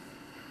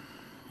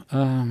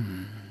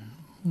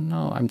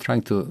 No, I'm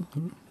trying to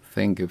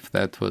think if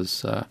that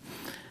was...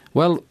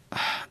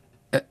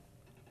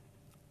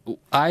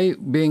 I,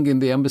 being in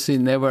the embassy,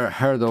 never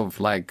heard of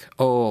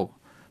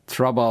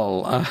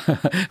trouble,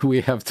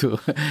 we have to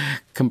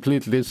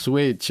completely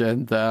switch,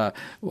 and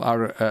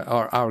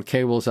our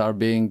cables are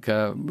being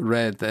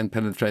read and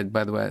penetrated.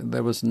 By the way,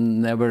 there was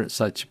never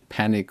such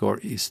panic or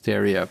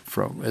hysteria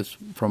from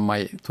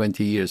my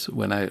 20 years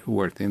when I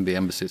worked in the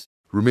embassies.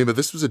 Remember,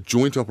 this was a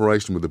joint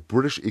operation with the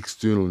British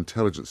External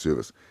Intelligence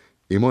Service.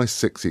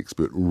 MI6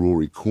 expert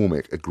Rory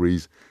Cormack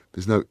agrees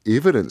there's no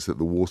evidence that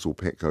the Warsaw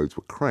Pact codes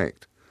were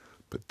cracked,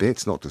 but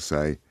that's not to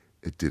say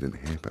it didn't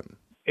happen.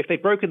 If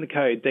they'd broken the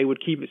code, they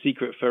would keep it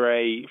secret for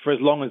as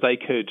long as they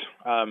could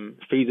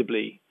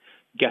feasibly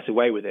get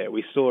away with it.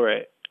 We saw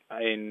it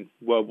in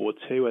World War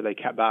II, where they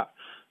kept that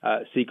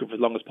secret for as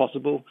long as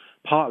possible,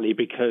 partly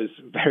because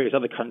various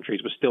other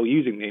countries were still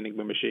using the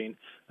Enigma machine,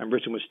 and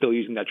Britain was still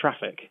using their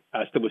traffic,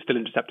 was still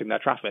intercepting their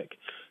traffic.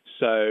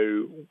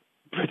 So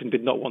Britain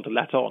did not want to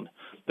let on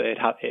that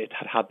it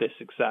had this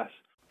success.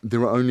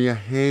 There are only a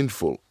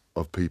handful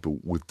of people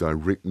with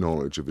direct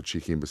knowledge of the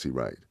Czech embassy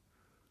raid.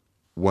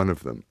 One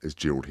of them is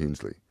Gerald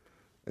Hensley,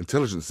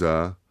 intelligence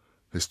czar,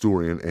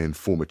 historian and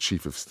former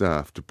chief of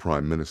staff to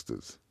prime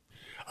ministers.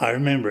 I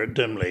remember it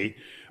dimly,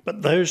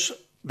 but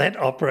that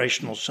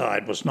operational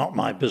side was not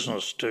my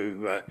business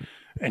to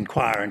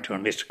inquire into,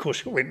 unless, of course,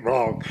 it went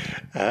wrong.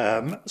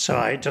 So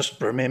I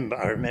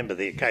remember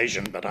the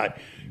occasion, but I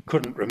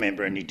couldn't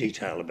remember any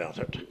detail about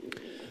it,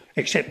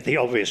 except the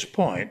obvious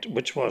point,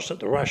 which was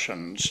that the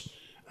Russians,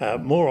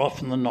 more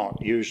often than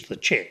not, used the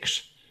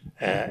Czechs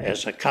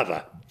as a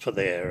cover for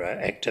their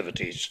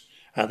activities.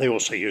 They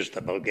also used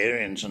the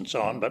Bulgarians and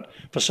so on, but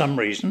for some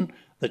reason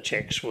the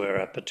Czechs were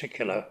a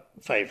particular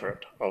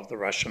favourite of the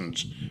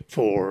Russians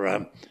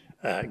for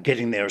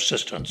getting their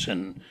assistance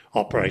in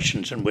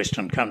operations in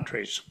Western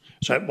countries.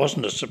 So it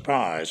wasn't a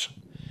surprise.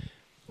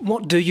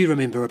 What do you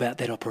remember about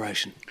that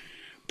operation?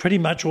 Pretty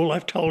much all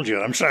I've told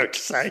you, I'm sorry to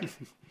say.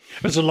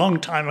 It was a long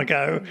time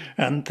ago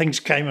and things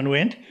came and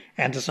went.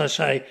 And as I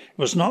say, it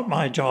was not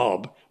my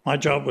job. My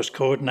job was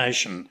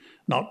coordination,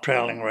 not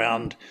prowling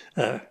around,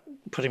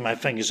 putting my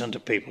fingers into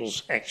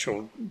people's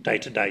actual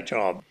day-to-day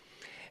job.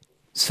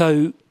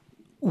 So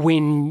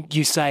when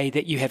you say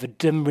that you have a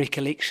dim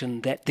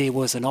recollection that there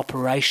was an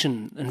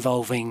operation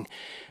involving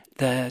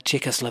the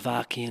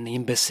Czechoslovakian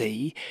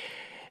Embassy,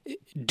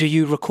 do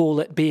you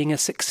recall it being a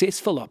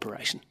successful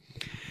operation?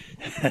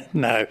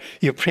 No,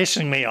 you're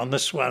pressing me on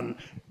this one,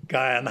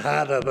 Guy, and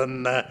harder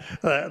than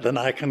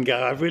I can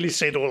go. I've really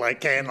said all I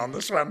can on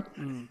this one.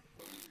 Mm.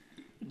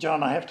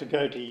 John, I have to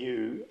go to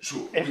you.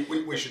 Sure,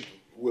 we should.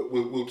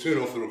 We'll turn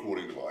off the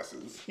recording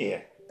devices. Yeah.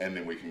 And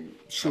then we can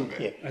come back.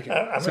 Yeah. Okay.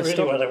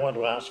 What I want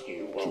to ask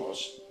you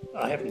was,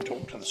 I haven't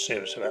talked to the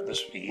service about this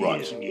for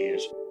years and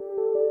years.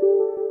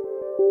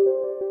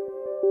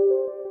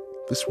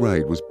 This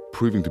raid was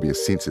proving to be a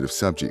sensitive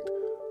subject.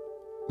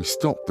 We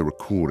stopped the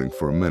recording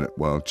for a minute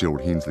while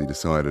Gerald Hensley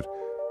decided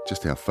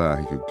just how far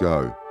he could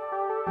go.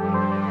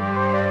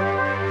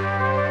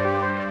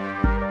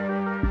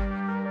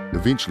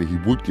 Eventually he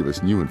would give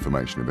us new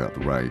information about the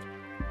raid,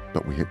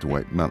 but we had to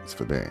wait months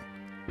for that.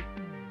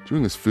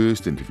 During his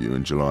first interview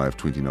in July of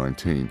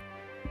 2019,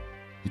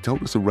 he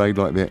told us a raid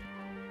like that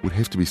would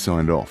have to be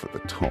signed off at the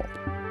top.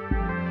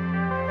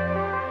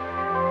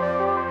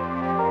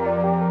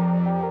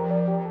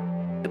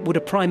 Would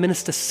a Prime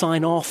Minister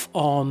sign off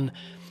on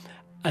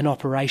an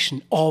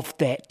operation of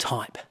that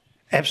type?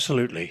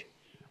 Absolutely.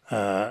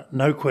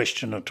 No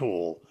question at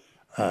all.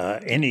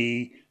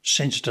 Any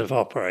sensitive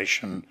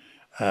operation,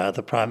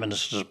 the Prime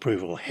Minister's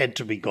approval had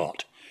to be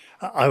got.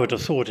 I would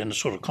have thought in a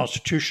sort of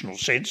constitutional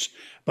sense,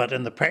 but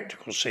in the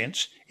practical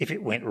sense, if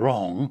it went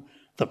wrong,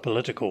 the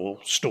political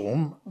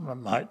storm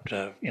might,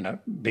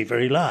 be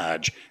very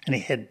large, and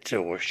he had to,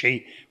 or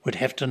she would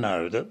have to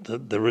know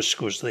that the risk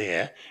was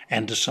there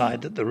and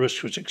decide that the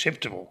risk was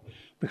acceptable,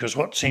 because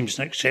what seems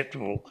an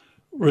acceptable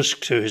risk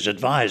to his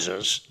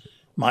advisors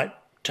might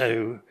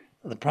to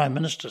the Prime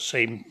Minister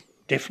seem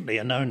definitely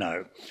a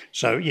no-no.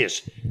 So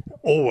yes,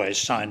 always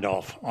signed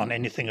off on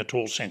anything at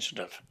all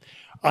sensitive.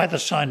 Either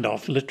signed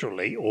off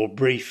literally or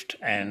briefed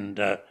and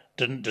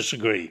didn't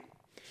disagree.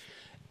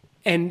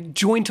 And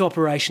joint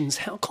operations,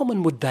 how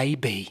common would they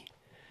be?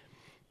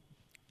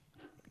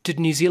 Did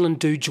New Zealand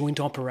do joint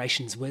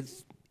operations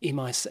with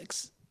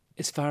MI6,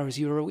 as far as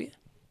you're aware?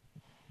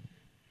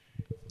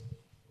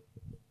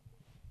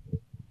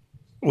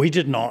 We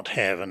did not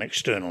have an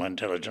external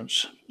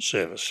intelligence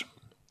service.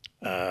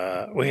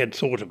 We had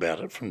thought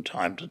about it from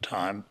time to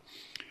time,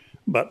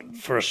 but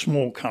for a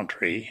small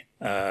country,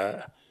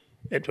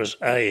 it was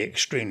A,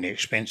 extremely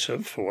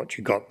expensive for what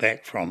you got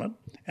back from it,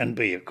 and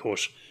B, of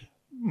course,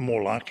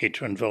 more likely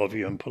to involve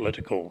you in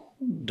political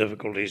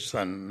difficulties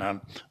than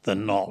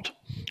not.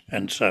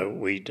 And so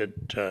we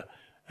did,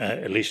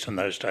 at least in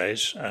those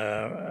days,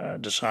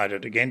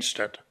 decided against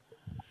it.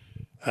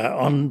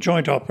 On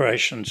joint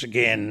operations,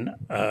 again,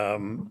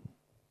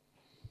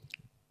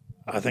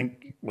 I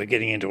think we're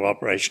getting into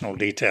operational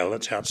detail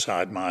that's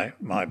outside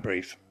my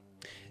brief.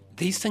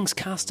 These things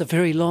cast a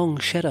very long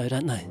shadow,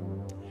 don't they?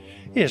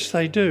 Yes,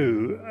 they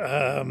do.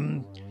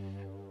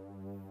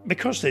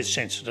 Because they're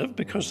sensitive,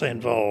 because they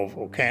involve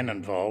or can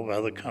involve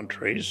other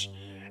countries,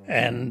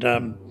 and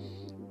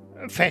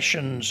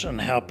fashions and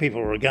how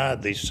people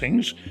regard these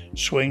things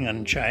swing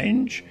and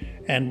change,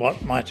 and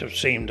what might have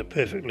seemed a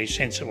perfectly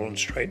sensible and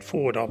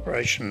straightforward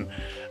operation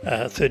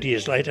 30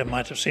 years later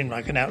might have seemed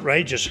like an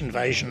outrageous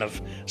invasion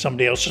of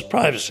somebody else's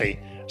privacy.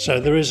 So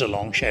there is a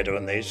long shadow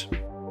in these.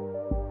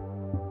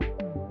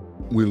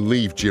 We'll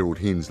leave Gerald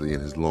Hensley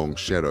and his long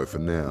shadow for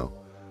now,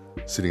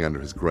 sitting under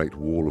his great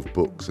wall of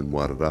books in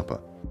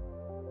Wairarapa.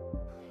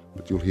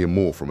 But you'll hear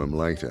more from him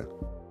later.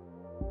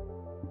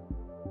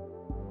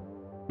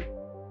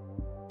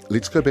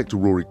 Let's go back to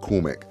Rory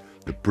Cormack,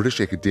 the British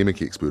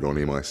academic expert on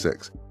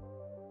MI6.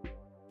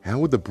 How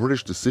would the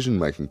British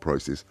decision-making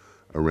process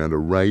around a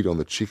raid on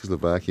the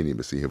Czechoslovakian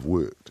embassy have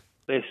worked?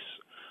 This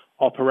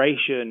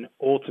operation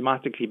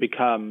automatically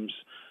becomes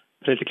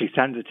politically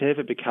sensitive.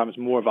 It becomes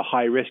more of a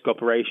high-risk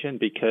operation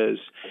because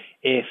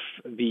if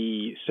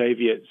the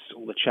Soviets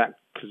or the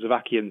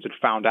Czechoslovakians had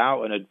found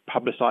out and had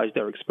publicised it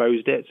or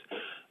exposed it,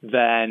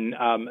 then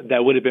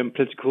there would have been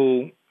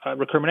political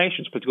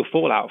recriminations, political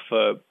fallout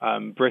for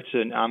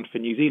Britain and for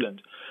New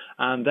Zealand.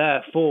 And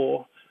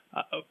therefore,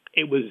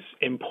 it was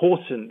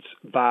important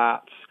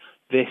that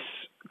this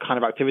kind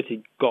of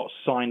activity got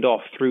signed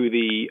off through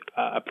the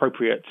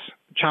appropriate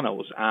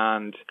channels.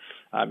 And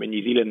in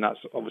New Zealand, that's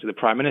obviously the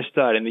Prime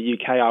Minister. And in the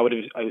UK, I would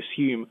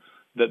assume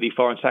that the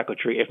Foreign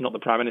Secretary, if not the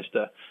Prime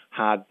Minister,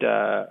 had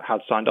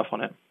signed off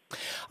on it.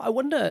 I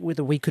wonder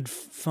whether we could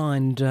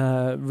find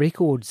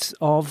records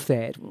of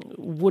that.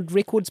 Would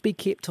records be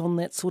kept on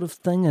that sort of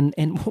thing?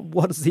 And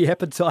what is the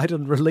appetite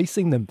on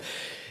releasing them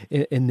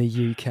in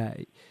the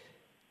UK?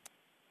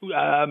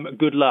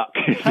 Good luck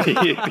is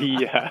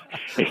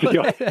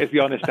the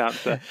honest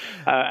answer.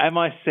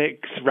 MI6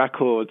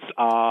 records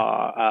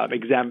are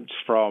exempt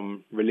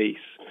from release.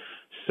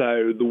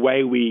 So the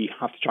way we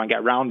have to try and get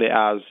around it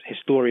as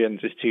historians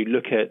is to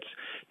look at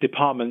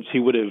departments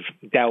who would have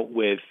dealt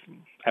with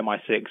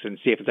MI6 and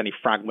see if there's any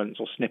fragments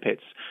or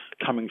snippets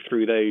coming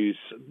through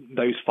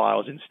those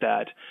files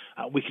instead.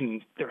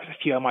 There are a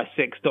few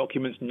MI6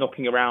 documents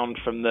knocking around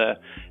from the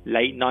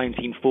late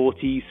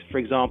 1940s, for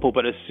example,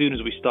 but as soon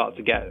as we start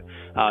to get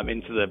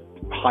into the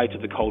height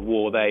of the Cold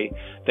War, they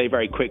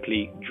very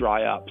quickly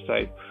dry up.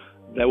 So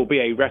there will be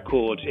a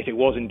record, if it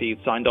was indeed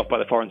signed off by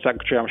the Foreign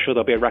Secretary. I'm sure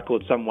there'll be a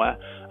record somewhere,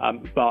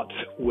 but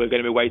we're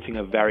going to be waiting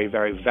a very,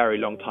 very, very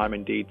long time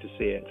indeed to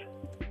see it.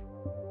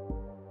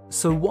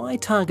 So why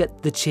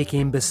target the Czech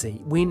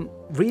embassy when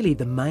really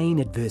the main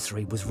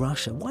adversary was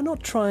Russia? Why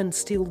not try and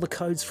steal the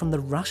codes from the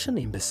Russian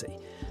embassy?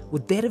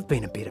 Would that have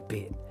been a better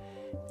bet?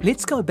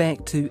 Let's go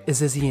back to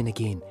Azizian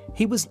again.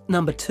 He was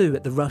number 2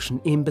 at the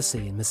Russian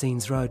embassy in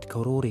Messines Road,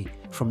 Korori,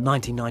 from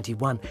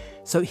 1991,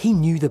 so he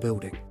knew the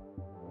building.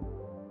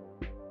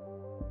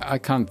 I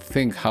can't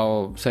think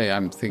how, say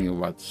I'm thinking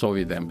about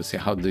Soviet embassy,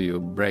 how do you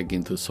break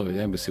into Soviet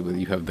embassy? Well,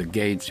 you have the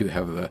gates, you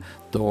have the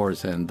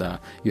doors, and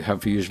you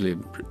have usually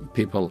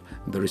people,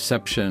 the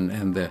reception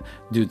and the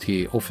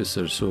duty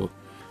officers who...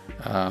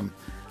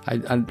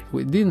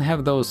 we didn't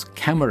have those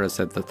cameras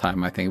at the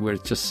time, I think. We're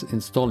just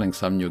installing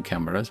some new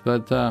cameras.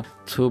 But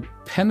to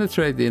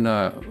penetrate in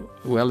a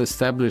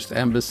well-established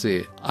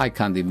embassy, I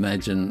can't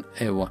imagine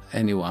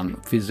anyone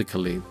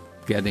physically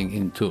getting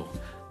into.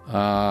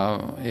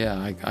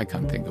 I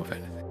can't think of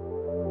anything.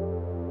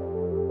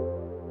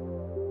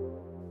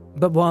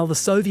 But while the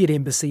Soviet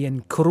embassy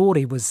in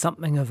Korori was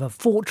something of a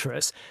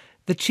fortress,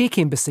 the Czech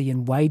embassy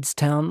in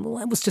Wadestown, well,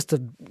 that was just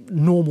a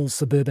normal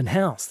suburban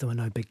house. There were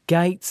no big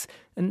gates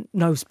and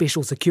no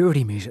special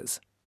security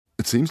measures.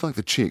 It seems like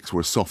the Czechs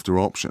were a softer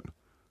option,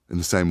 in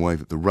the same way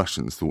that the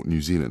Russians thought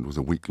New Zealand was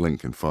a weak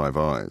link in Five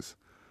Eyes.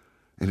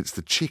 And it's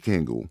the Czech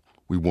angle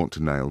we want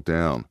to nail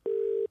down.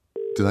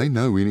 Do they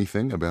know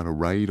anything about a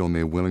raid on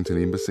their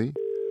Wellington embassy?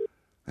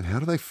 And how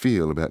do they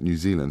feel about New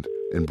Zealand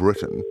and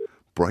Britain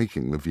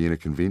breaking the Vienna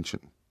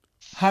Convention?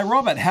 Hi,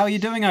 Robert. How are you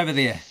doing over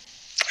there?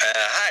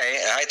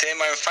 Hi, Tim.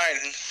 I'm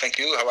fine. Thank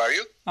you. How are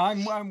you?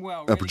 I'm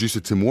well. Our producer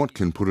Tim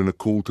Watkin put in a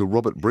call to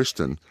Robert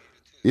Briston,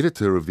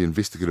 editor of the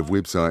investigative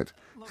website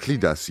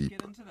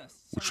Hlidasip,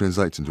 which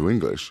translates into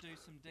English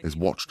as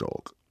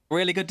watchdog.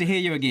 Really good to hear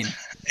you again.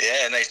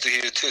 Yeah, nice to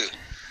hear you too.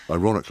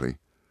 Ironically,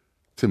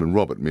 Tim and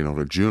Robert met on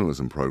a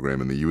journalism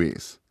program in the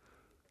US,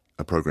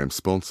 a program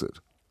sponsored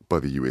by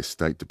the US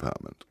State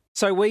Department.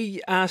 So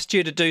we asked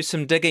you to do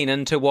some digging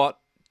into what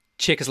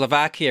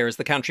Czechoslovakia, as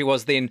the country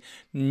was then,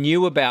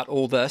 knew about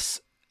all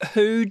this.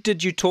 Who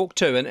did you talk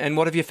to and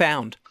what have you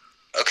found?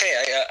 Okay,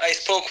 I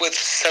spoke with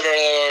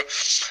several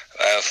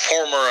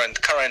former and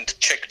current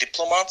Czech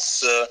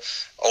diplomats,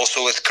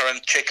 also with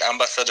current Czech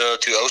ambassador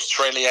to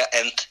Australia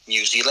and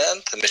New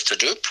Zealand, Mr.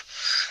 Dupe.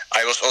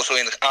 I was also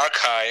in the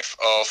archive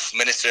of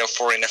Ministry of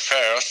Foreign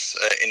Affairs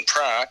in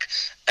Prague,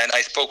 and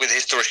I spoke with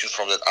historians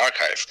from that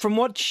archive. From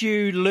what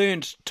you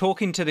learned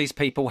talking to these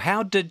people,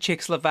 how did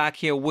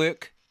Czechoslovakia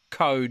work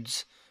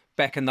codes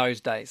back in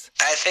those days?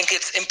 I think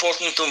it's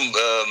important to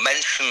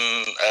mention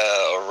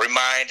or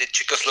remind that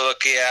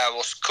Czechoslovakia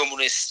was a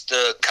communist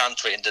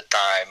country in the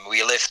time.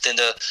 We lived in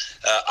the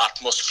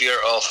atmosphere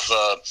of,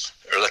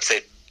 let's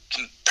say,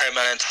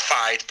 permanent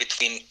fight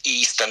between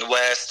East and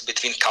West,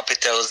 between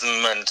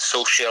capitalism and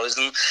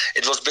socialism.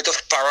 It was a bit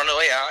of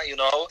paranoia, you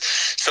know.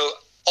 So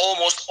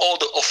almost all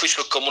the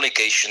official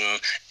communication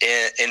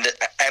in the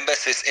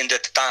embassies in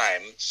that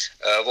time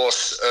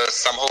was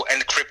somehow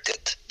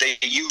encrypted. They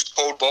used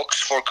code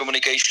box for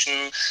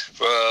communication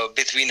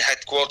between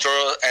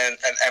headquarters and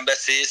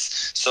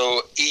embassies.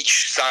 So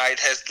each side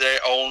has their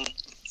own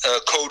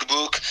code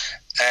book,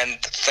 and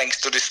thanks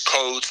to this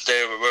code,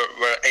 they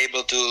were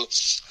able to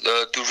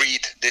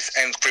read this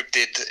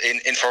encrypted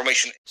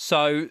information.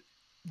 So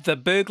the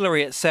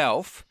burglary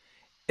itself,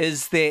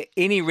 is there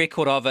any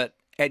record of it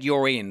at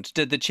your end?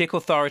 Did the Czech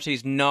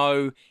authorities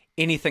know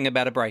anything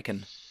about a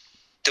break-in?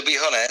 To be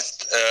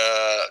honest,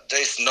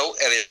 there is no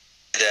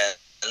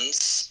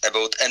evidence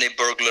about any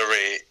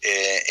burglary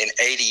in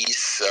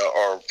 80s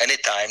or any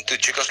time to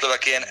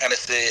Czechoslovakian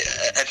Embassy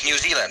at New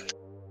Zealand.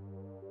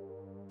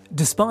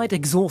 Despite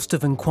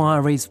exhaustive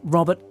inquiries,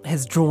 Robert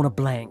has drawn a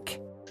blank.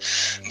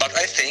 But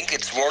I think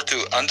it's worth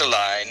to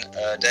underline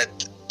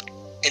that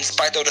in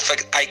spite of the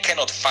fact I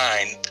cannot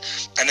find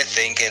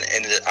anything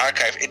in the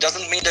archive, it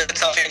doesn't mean that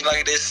something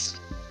like this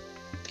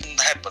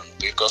didn't happen,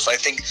 because I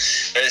think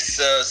there's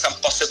some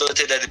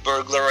possibility that the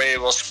burglary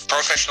was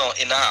professional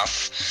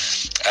enough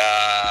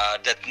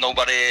that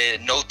nobody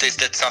noticed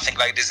that something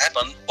like this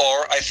happened,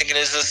 or I think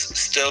there is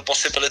still a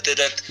possibility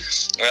that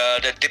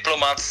the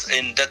diplomats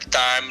in that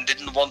time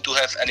didn't want to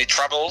have any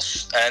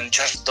troubles and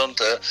just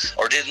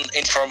didn't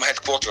inform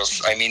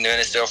headquarters, I mean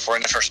Minister of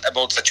Foreign Affairs,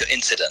 about such an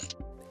incident.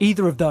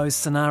 Either of those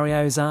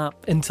scenarios are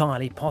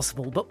entirely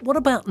possible, but what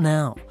about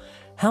now?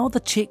 How are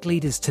the Czech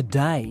leaders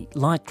today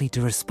likely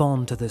to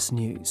respond to this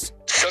news?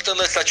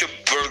 Certainly such a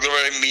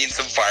burglary means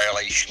a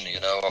violation,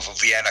 of a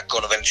Vienna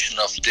Convention,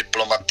 of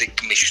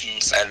diplomatic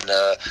missions and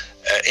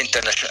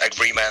international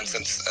agreements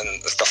and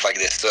stuff like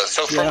this.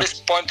 So from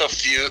this point of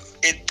view,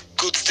 it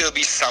could still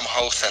be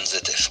somehow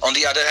sensitive. On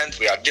the other hand,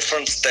 we are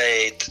different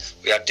state,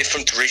 we are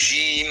different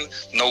regime,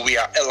 we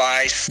are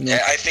allies. Yeah.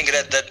 I think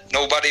that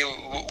nobody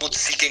would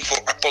seeking for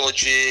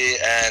apology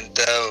and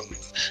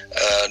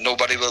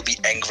nobody will be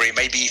angry.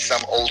 Maybe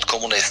some old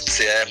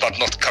communists, but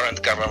not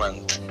current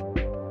government.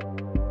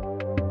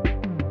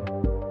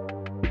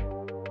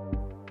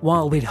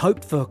 While we'd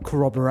hoped for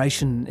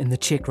corroboration in the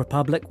Czech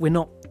Republic, we're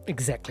not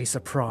exactly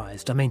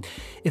surprised. I mean,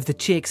 if the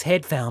Czechs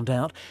had found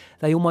out,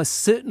 they almost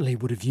certainly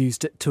would have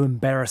used it to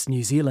embarrass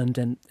New Zealand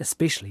and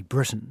especially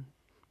Britain.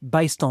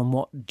 Based on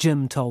what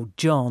Jim told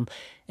John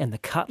and the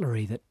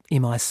cutlery that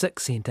MI6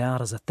 sent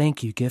out as a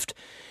thank you gift,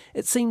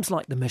 it seems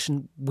like the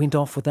mission went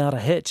off without a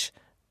hitch.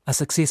 A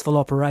successful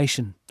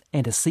operation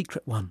and a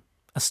secret one.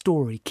 A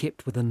story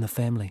kept within the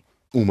family.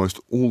 Almost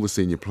all the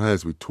senior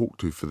players we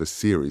talked to for this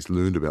series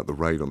learned about the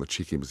raid on the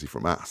Czech embassy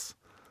from us.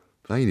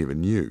 They never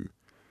knew.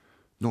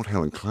 Not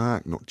Helen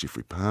Clark, not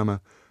Geoffrey Palmer,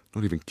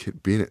 not even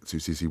Kit Bennett, who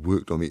says he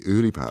worked on the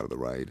early part of the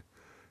raid,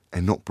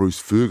 and not Bruce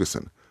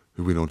Ferguson,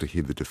 who went on to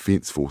head the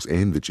Defence Force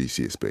and the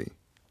GCSB.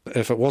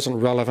 If it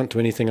wasn't relevant to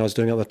anything I was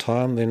doing at the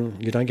time, then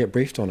you don't get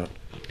briefed on it.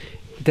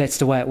 That's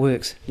the way it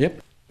works?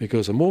 Yep,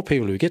 because the more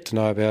people who get to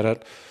know about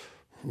it,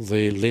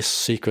 the less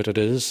secret it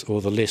is, or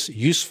the less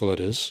useful it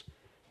is,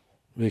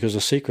 because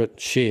a secret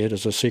shared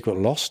is a secret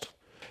lost.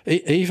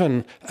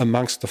 Even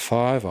amongst the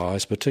Five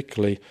Eyes,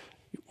 particularly,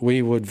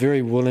 we would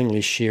very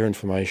willingly share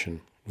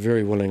information,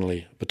 very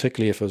willingly,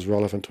 particularly if it was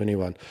relevant to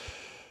anyone.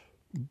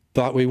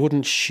 But we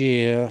wouldn't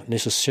share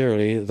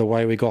necessarily the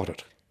way we got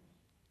it.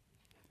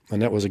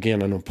 And that was,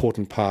 again, an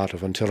important part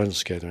of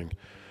intelligence gathering.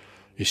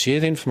 You share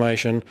the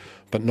information,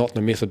 but not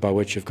the method by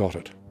which you've got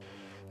it.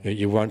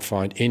 You won't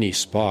find any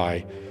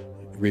spy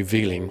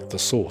revealing the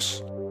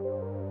source.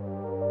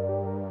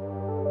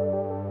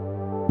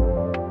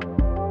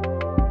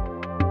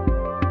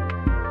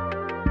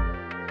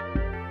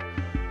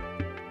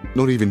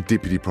 Not even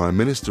Deputy Prime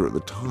Minister at the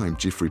time,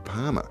 Geoffrey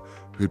Palmer,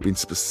 who had been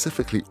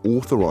specifically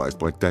authorised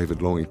by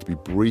David Longing to be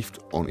briefed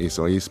on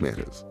SIS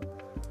matters.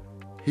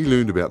 He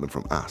learned about them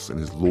from us in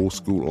his law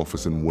school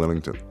office in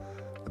Wellington,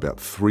 about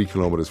 3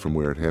 kilometres from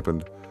where it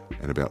happened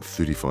and about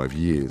 35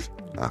 years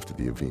after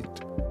the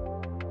event.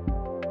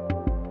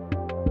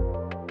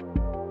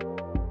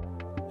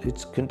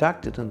 It's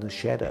conducted in the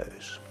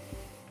shadows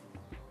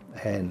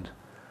and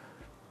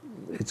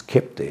it's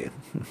kept there.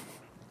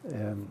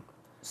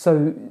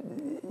 So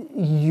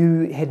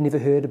you had never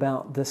heard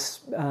about this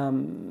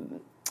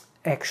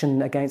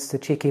action against the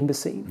Czech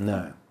embassy?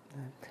 No.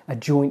 A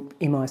joint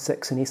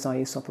MI6 and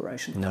SIS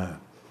operation? No,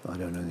 I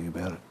don't know anything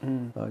about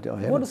it.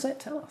 I what does that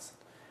tell us?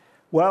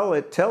 Well,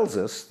 it tells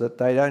us that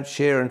they don't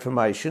share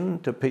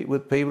information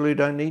with people who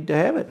don't need to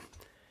have it.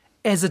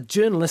 As a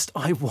journalist,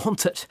 I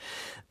want it.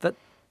 But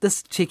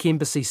this Czech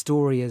embassy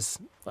story is,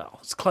 well,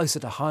 it's closer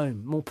to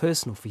home, more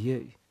personal for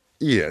you.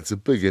 Yeah, it's a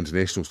big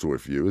international story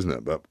for you, isn't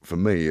it? But for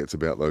me, it's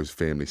about those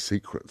family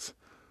secrets.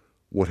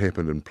 What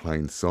happened in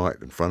plain sight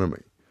in front of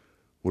me.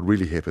 what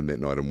really happened that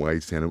night in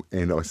Wadestown,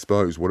 and I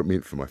suppose what it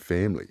meant for my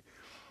family.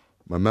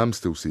 My mum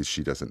still says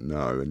she doesn't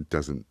know and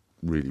doesn't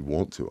really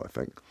want to, I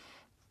think.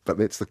 But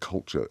that's the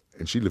culture,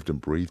 and she lived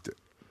and breathed it.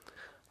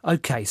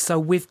 OK, so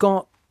we've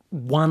got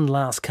one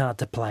last card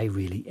to play,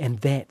 really, and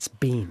that's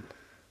Ben.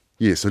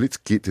 Yeah, so let's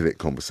get to that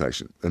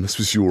conversation. And this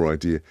was your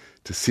idea,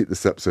 to set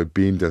this up so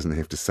Ben doesn't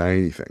have to say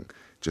anything,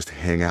 just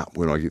hang up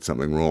when I get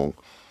something wrong.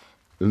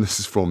 And this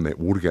is from that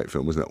Watergate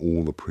film, isn't it?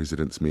 All the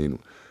President's Men,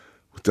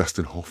 with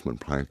Dustin Hoffman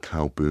playing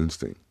Carl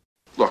Bernstein.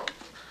 Look,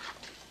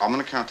 I'm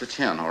going to count to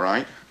 10, all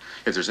right?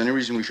 If there's any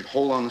reason we should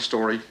hold on the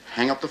story,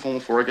 hang up the phone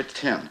before I get to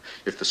 10.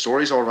 If the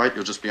story's all right,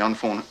 you'll just be on the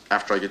phone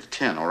after I get to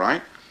 10, all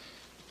right?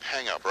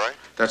 Hang up, right?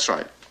 That's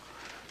right.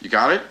 You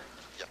got it?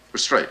 Yeah. We're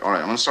straight. All right,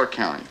 I'm going to start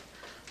counting.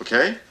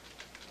 Okay?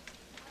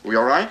 We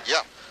all right?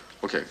 Yeah.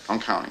 Okay, I'm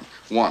counting.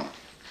 1,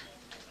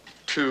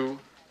 2,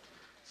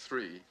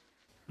 3.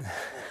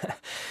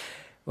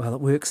 Well,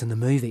 it works in the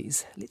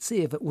movies. Let's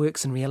see if it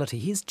works in reality.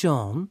 Here's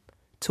John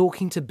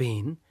talking to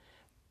Ben,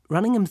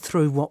 running him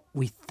through what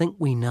we think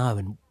we know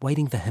and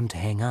waiting for him to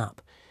hang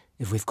up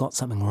if we've got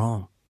something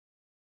wrong.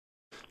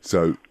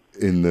 So,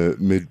 in the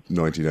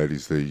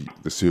mid-1980s,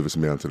 the service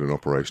mounted an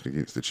operation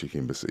against the Czech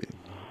Embassy.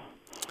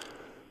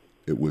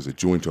 It was a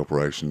joint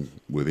operation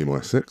with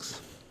MI6.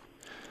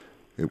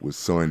 It was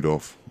signed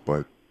off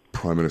by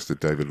Prime Minister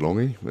David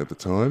Lange at the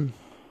time.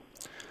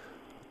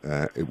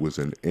 It was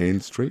in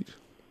Ann Street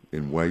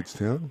in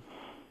Wadestown.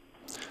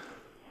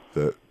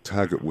 The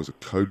target was a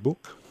code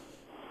book.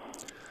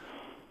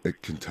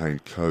 It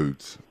contained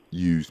codes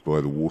used by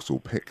the Warsaw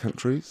Pact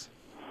countries.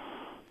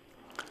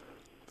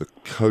 The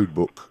code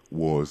book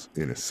was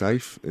in a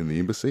safe in the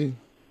embassy.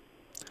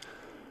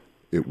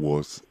 It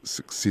was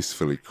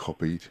successfully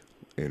copied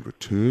and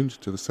returned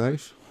to the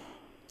safe.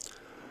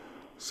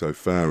 So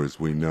far as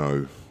we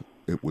know,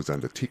 it was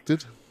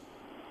undetected.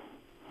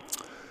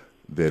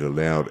 That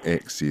allowed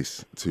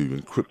access to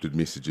encrypted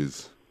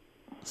messages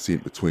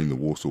sent between the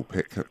Warsaw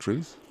Pact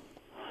countries.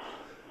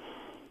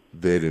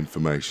 That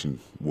information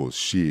was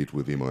shared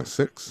with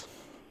MI6.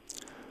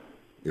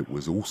 It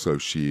was also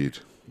shared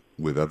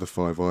with other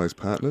Five Eyes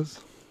partners.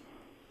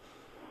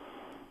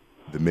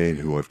 The man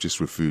who I've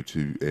just referred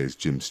to as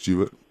Jim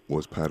Stewart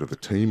was part of the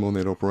team on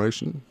that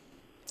operation.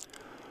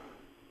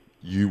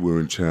 You were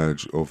in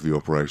charge of the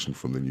operation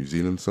from the New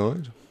Zealand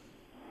side.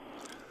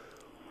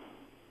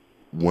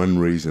 One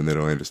reason that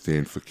I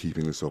understand for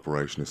keeping this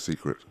operation a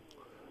secret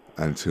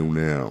until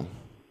now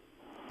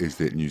is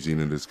that New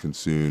Zealand is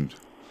concerned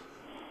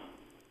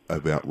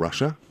about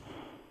Russia.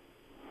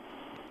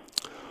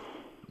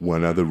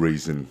 One other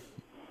reason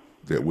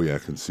that we are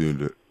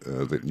concerned,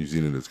 that New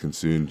Zealand is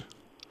concerned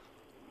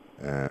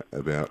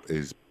about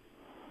is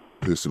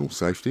personal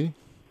safety,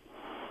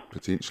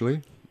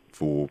 potentially,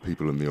 for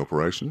people in the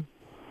operation.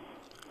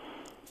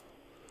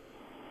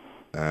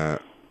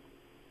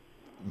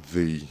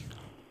 The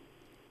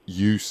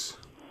use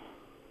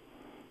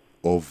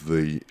of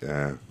the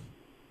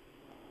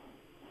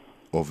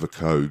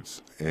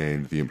codes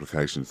and the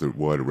implications, the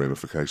wider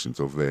ramifications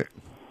of that,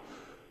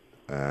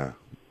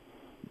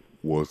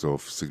 was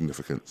of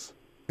significance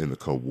in the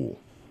Cold War.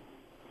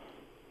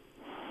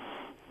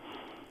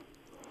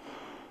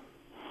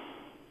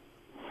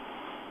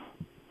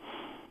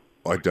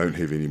 I don't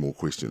have any more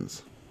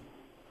questions.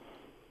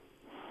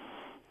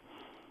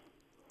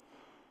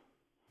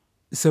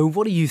 So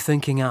what are you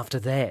thinking after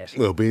that?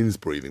 Well, Ben's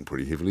breathing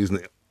pretty heavily, isn't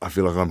it? I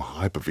feel like I'm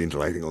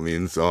hyperventilating on the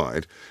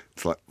inside.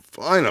 It's like,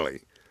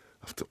 finally,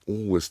 after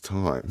all this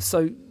time.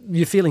 So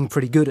you're feeling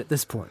pretty good at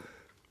this point?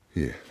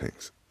 Yeah,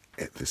 thanks.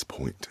 At this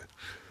point.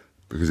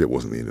 Because that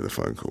wasn't the end of the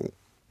phone call.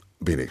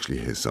 Ben actually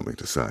has something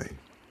to say.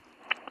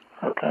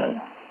 Okay.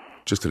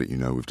 Just to let you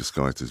know, we've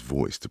disguised his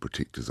voice to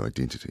protect his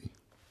identity.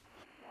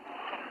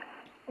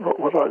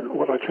 What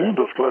I can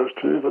disclose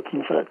to you, that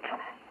in fact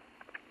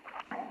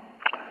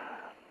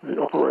the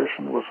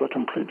operation was a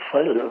complete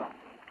failure,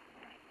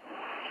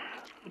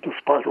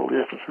 despite all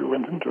the efforts we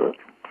went into it,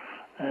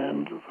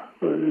 and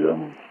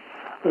the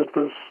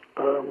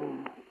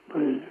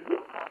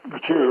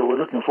material we're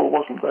looking for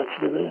wasn't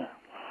actually there.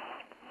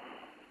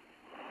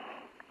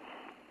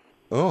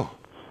 Oh.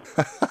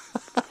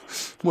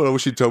 Well, I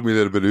wish you'd told me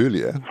that a bit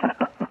earlier.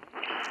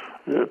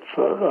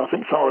 I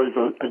think somebody's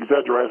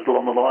exaggerated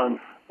along the line.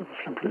 It was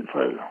a complete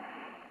failure.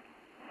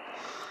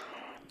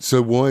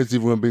 So why is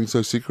everyone being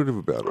so secretive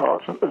about it? Oh,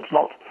 it's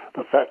not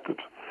the fact that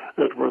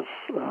it was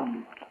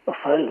a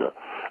failure.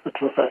 It's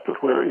the fact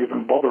that we're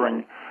even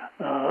bothering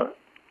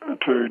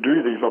to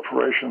do these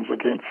operations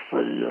against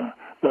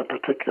that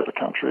particular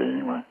country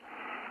anyway.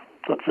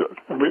 That's it.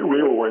 And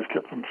we always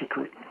kept them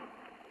secret.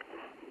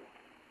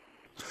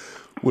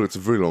 Well, it's a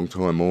very long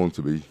time on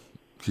to be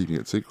keeping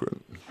it secret.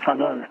 I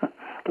know.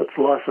 That's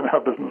life in our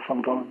business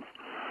sometimes.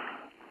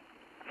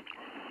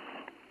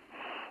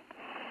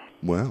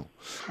 Wow.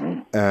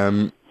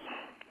 And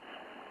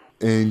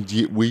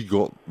yet we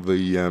got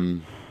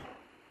the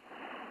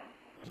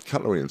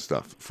cutlery and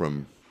stuff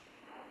from...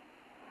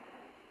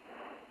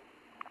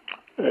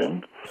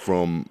 And?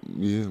 From,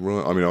 yeah,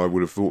 right. I mean, I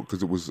would have thought,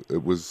 because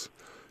it was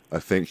a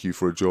thank you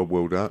for a job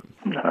well done?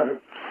 No,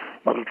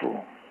 not at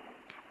all.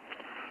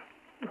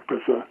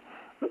 Because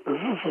this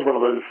is one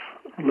of those.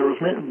 There was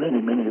many.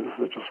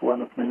 This is just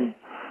one of many,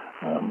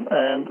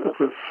 and it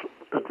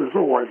was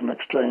always an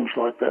exchange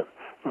like that.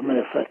 The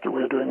mere fact that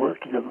we were doing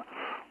work together,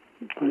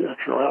 the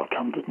actual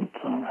outcome didn't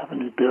have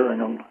any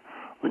bearing on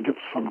the gifts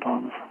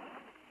sometimes.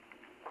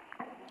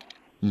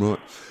 Right.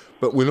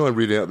 But when I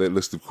read out that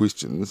list of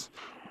questions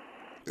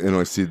and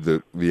I said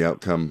that the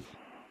outcome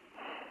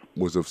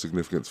was of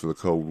significance for the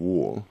Cold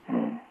War,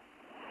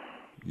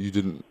 you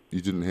didn't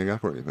hang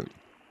up or anything?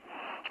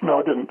 No,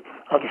 I didn't.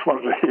 I just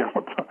wanted to hear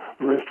what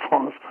the rest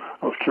was.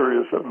 I was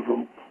curious, that was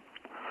all.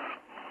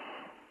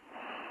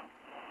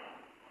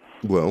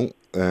 Well,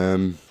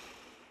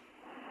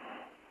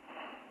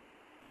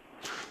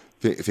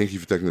 thank you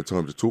for taking the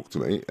time to talk to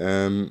me.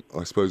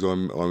 I suppose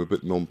I'm a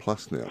bit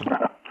nonplussed now.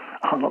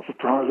 I'm not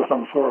surprised,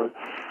 I'm sorry,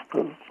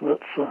 because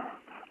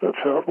that's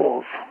how it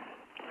was.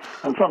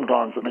 And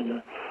sometimes, I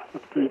mean,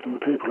 even the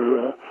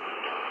people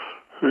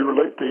who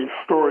relate these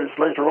stories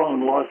later on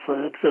in life,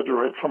 they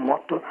exaggerate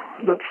somewhat, but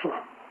that's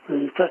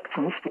the facts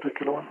in this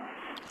particular one.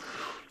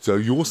 So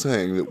you're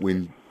saying that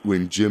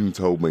when Jim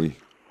told me,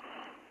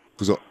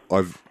 because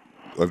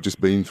I've just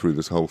been through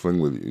this whole thing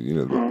with you, you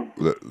know,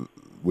 that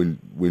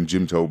when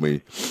Jim told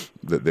me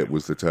that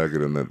was the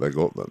target and that they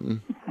got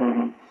them,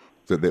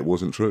 that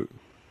wasn't true.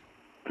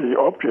 The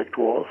object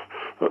was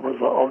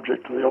the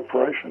object of the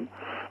operation,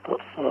 but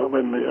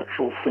when the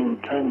actual thing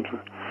came to,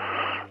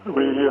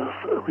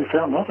 we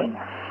found nothing.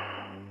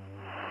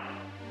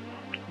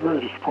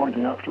 Very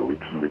disappointing after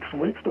weeks and weeks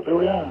and weeks, but there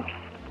we are.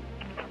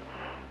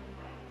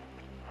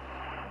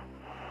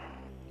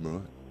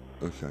 Right.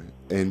 Okay.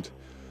 And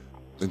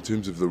in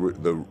terms of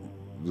the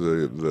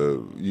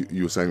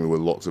you were saying there were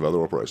lots of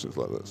other operations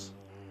like this.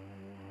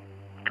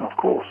 Of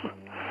course.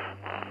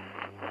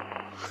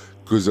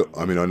 Because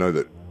I mean, I know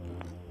that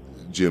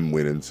Jim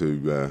went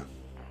into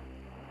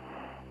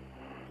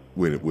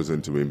when it was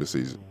into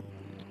embassies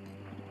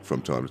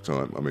from time to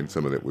time. I mean,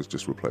 some of that was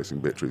just replacing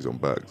batteries on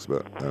bugs,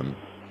 but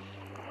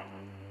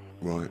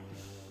right.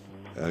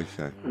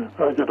 Okay.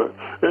 I get it.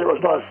 It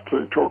was nice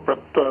to talk, but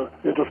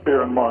you just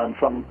bear in mind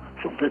some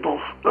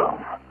people's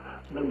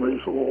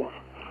memories, or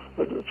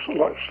that it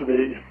likes to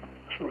be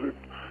sort of,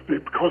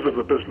 because of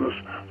the business,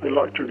 they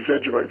like to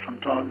exaggerate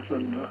sometimes,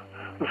 and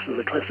this is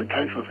a classic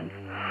case, I think.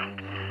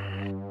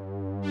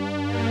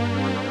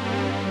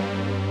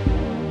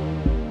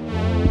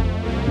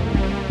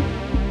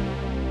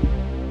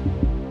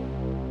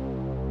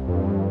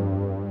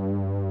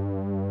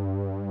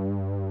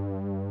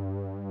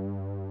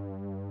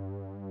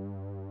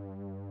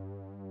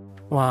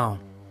 Wow.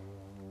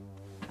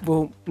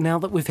 Well, now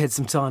that we've had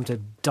some time to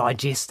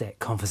digest that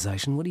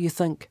conversation, what do you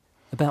think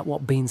about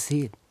what Ben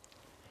said?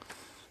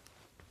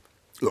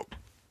 Look,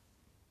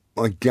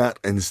 my gut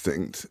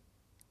instinct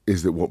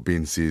is that what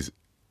Ben says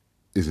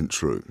isn't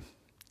true,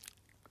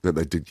 that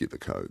they did get the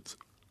codes.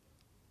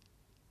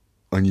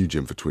 I knew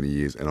Jim for 20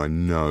 years, and I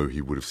know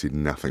he would have said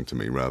nothing to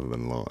me rather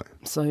than lie.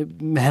 So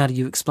how do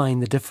you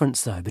explain the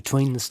difference, though,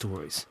 between the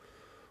stories?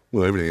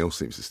 Well, everything else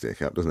seems to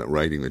stack up, doesn't it?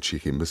 Raiding the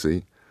Czech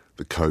Embassy,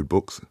 the code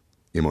books,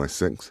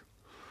 MI6.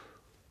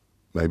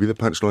 Maybe the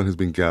punchline has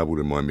been garbled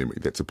in my memory.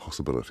 That's a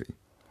possibility.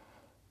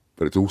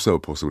 But it's also a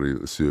possibility that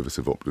the service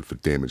have opted for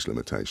damage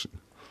limitation.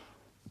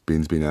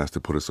 Ben's been asked to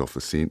put us off the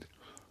scent.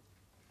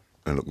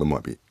 And look, there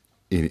might be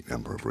any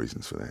number of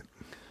reasons for that.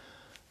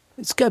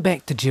 Let's go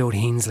back to Gerald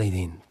Hensley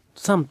then.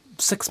 Some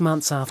 6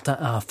 months after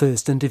our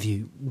first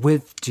interview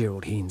with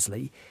Gerald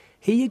Hensley,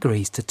 he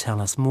agrees to tell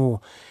us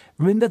more.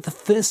 Remember, the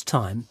first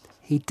time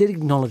he did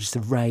acknowledge the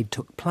raid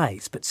took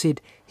place, but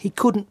said he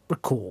couldn't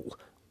recall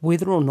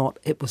whether or not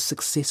it was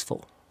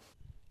successful.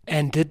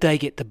 And did they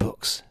get the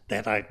books?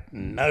 That I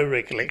no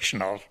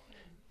recollection of.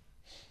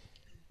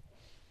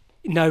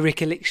 No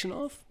recollection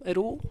of at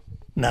all?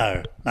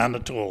 No, none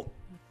at all.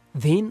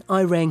 Then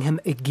I rang him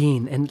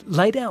again and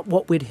laid out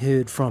what we'd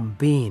heard from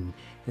Ben.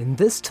 And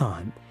this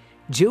time,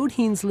 Gerald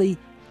Hensley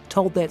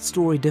told that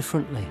story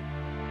differently.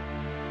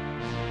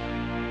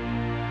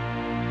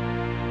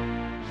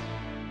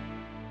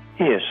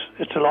 Yes,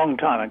 it's a long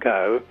time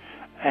ago,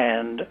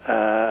 and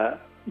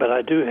but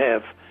I do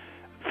have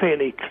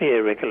fairly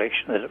clear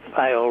recollection that it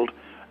failed,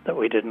 that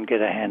we didn't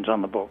get our hands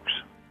on the books.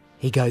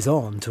 He goes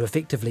on to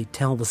effectively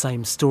tell the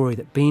same story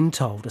that Ben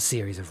told, a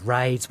series of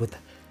raids, with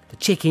the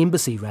Czech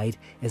Embassy raid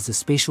as the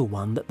special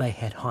one that they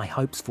had high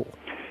hopes for.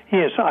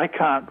 Yes, I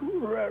can't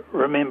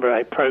remember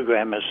a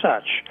program as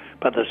such,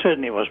 but there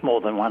certainly was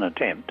more than one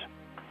attempt.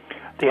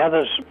 The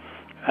others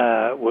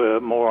were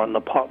more on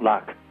the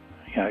potluck.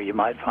 You know, you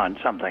might find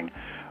something,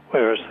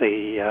 whereas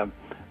the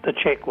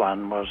Czech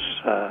one was,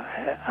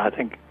 I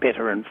think,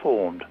 better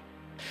informed.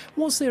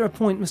 Was there a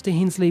point, Mr.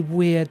 Hensley,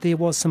 where there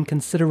was some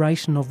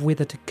consideration of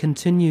whether to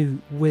continue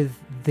with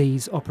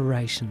these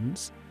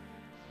operations?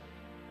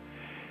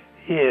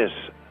 Yes.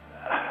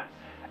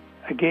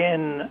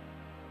 Again,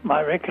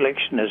 my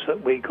recollection is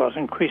that we got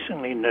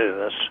increasingly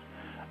nervous.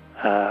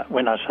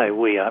 When I say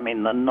we, I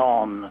mean the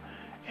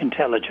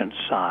non-intelligence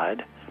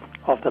side,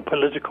 of the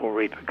political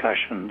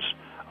repercussions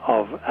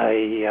of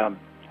a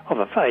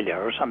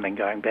failure or something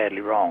going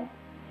badly wrong.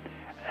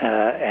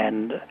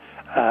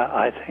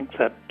 I think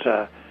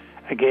that,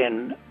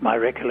 again, my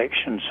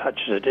recollection, such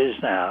as it is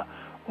now,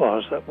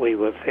 was that we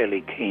were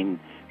fairly keen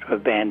to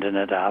abandon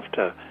it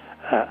after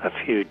a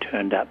few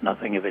turned up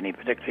nothing of any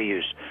particular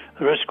use.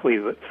 The risk we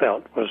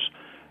felt was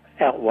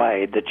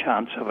outweighed the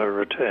chance of a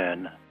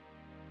return.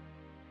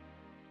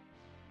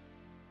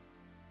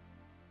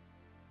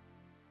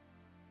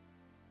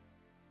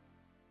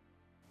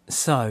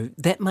 So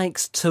that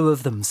makes two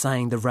of them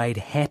saying the raid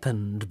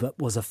happened but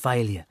was a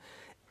failure,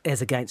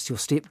 as against your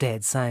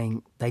stepdad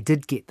saying they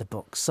did get the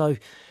books. So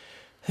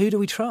who do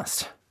we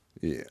trust?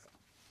 Yeah,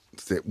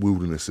 it's that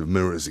wilderness of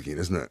mirrors again,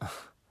 isn't it?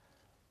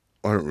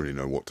 I don't really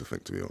know what to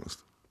think, to be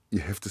honest. You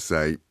have to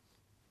say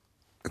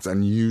it's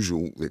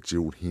unusual that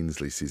Gerald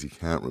Hensley says he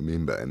can't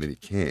remember and then he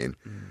can,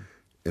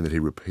 and that he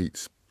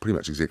repeats pretty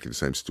much exactly the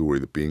same story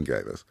that Ben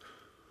gave us.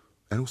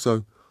 And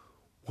also,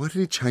 why did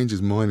he change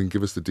his mind and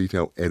give us the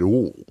detail at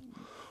all?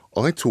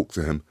 I talked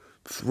to him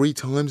 3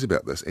 times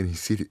about this, and he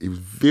said he was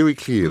very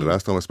clear the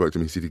last time I spoke to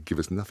him, he said he'd give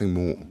us nothing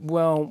more.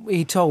 Well,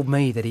 he told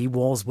me that he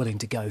was willing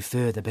to go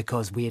further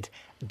because we'd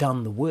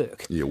done the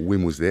work. Yeah,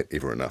 when was that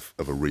ever enough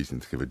of a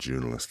reason to give a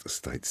journalist a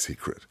state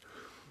secret?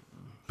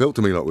 Felt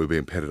to me like we were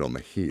being patted on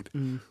the head.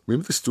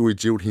 Remember the story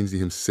Gerald Hensley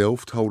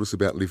himself told us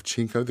about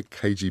Levchenko, the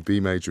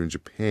KGB major in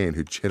Japan,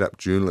 who chat up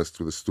journalists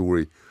with a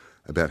story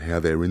about how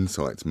their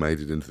insights made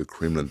it into the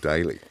Kremlin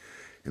Daily.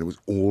 And it was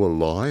all a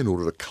lie in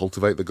order to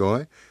cultivate the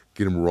guy,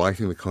 get him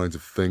writing the kinds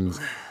of things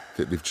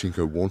that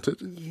Levchenko wanted.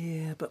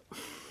 Yeah, but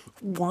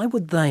why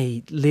would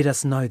they let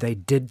us know they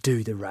did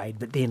do the raid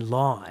but then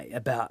lie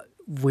about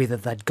whether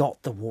they'd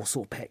got the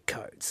Warsaw Pact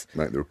codes?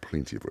 Mate, there are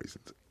plenty of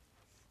reasons.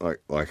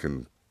 I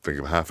can think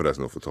of half a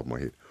dozen off the top of my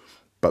head.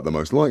 But the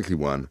most likely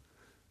one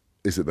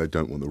is that they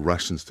don't want the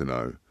Russians to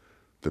know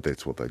that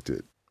that's what they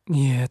did.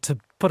 Yeah, to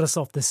put us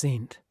off the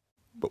scent.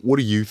 But what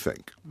do you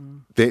think?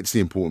 That's the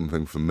important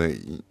thing for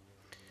me,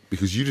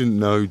 because you didn't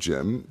know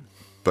Jim,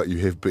 but you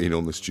have been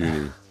on this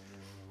journey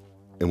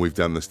and we've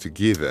done this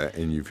together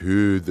and you've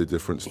heard the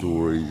different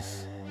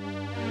stories.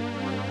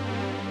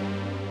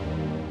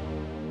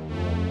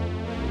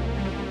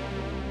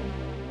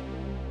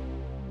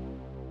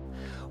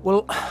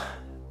 Well,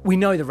 we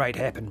know the raid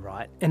happened,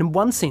 right? And in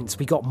one sense,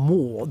 we got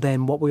more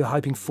than what we were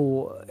hoping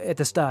for at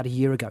the start a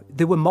year ago.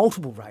 There were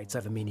multiple raids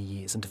over many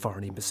years into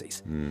foreign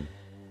embassies.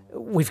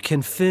 We've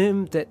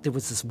confirmed that there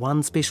was this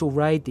one special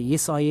raid. The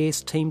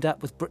SIS teamed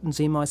up with Britain's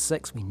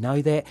MI6. We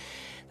know that.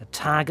 The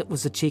target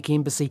was the Czech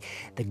embassy.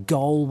 The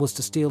goal was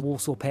to steal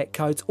Warsaw Pact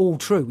codes. All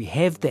true. We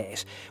have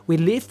that. We're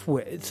left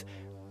with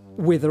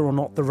whether or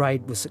not the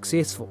raid was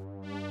successful.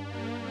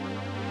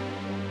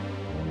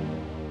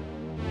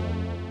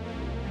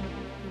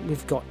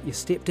 We've got your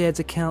stepdad's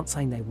account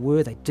saying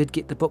they did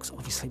get the books.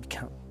 Obviously, we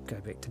can't go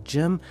back to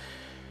Jim.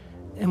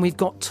 And we've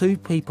got 2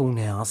 people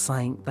now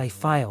saying they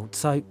failed.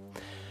 So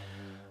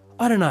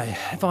I don't know,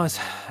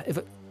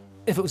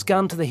 if it was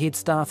gun to the head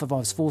staff, if I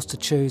was forced to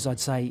choose, I'd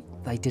say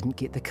they didn't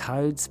get the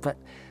codes, but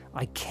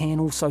I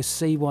can also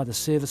see why the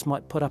service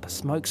might put up a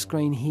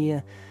smokescreen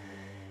here.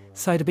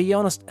 So to be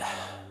honest,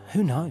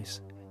 who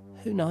knows?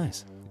 Who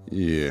knows?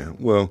 Yeah,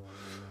 well,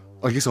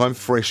 I guess I'm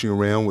thrashing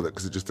around with it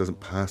because it just doesn't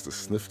pass the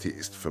sniff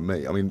test for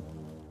me. I mean,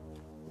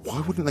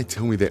 why wouldn't they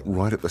tell me that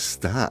right at the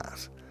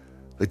start?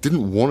 They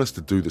didn't want us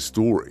to do the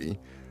story.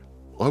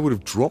 I would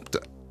have dropped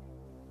it.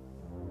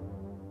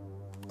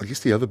 I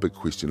guess the other big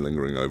question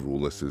lingering over all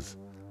this is,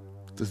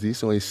 does the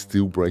SIS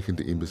still break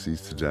into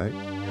embassies today?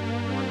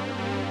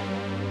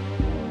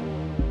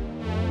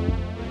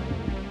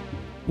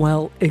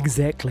 Well,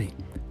 exactly.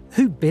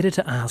 Who better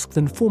to ask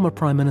than former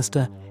Prime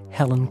Minister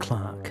Helen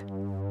Clark?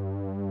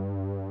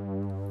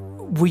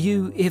 Were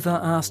you ever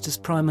asked as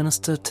Prime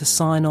Minister to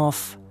sign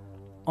off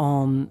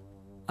on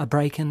a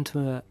break into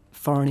a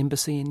foreign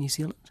embassy in New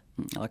Zealand?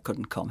 I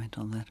couldn't comment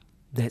on that.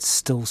 That's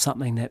still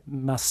something that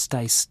must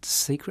stay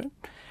secret?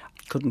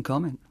 Couldn't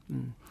comment.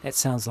 That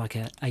sounds like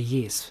a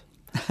yes.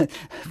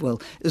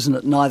 Well, isn't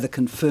it neither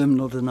confirm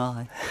nor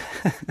deny?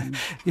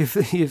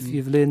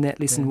 You've learned that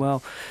lesson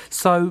well.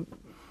 So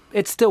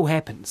it still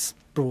happens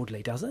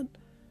broadly, does it?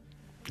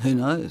 Who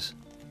knows?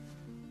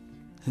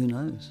 Who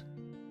knows?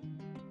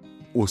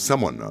 Or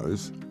someone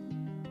knows,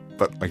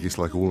 but I guess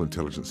like all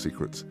intelligence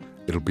secrets,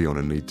 it'll be on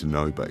a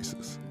need-to-know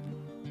basis.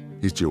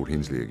 Here's Gerald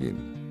Hensley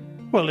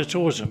again. Well, it's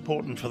always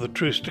important for the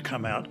truth to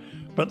come out,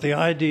 but the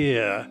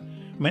idea...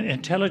 I mean,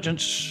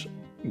 intelligence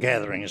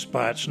gathering is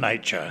by its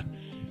nature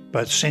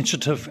both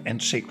sensitive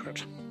and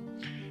secret.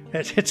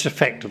 It's a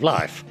fact of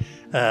life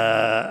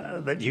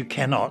that you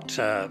cannot,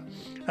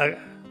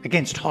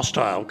 against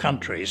hostile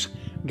countries,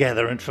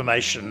 gather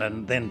information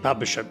and then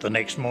publish it the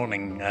next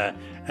morning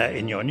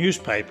in your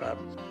newspaper.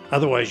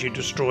 Otherwise, you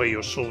destroy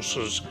your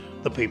sources,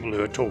 the people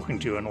who are talking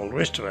to you and all the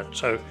rest of it.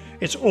 So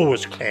it's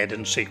always clad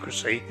in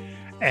secrecy.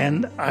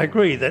 And I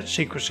agree that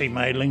secrecy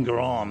may linger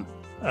on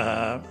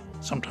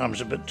sometimes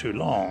a bit too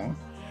long,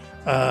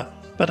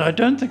 but I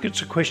don't think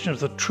it's a question of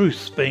the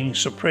truth being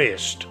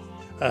suppressed.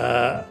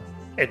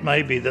 It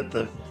may be that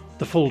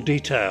the full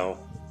detail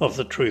of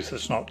the truth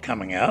is not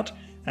coming out,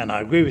 and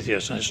I agree with you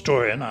as a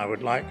historian. I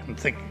would like and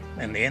think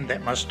in the end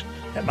that must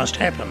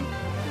happen.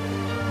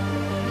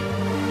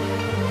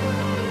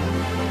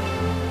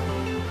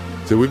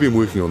 So we've been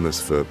working on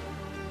this for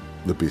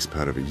the best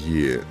part of a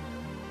year,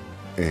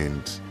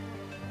 and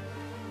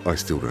I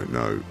still don't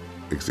know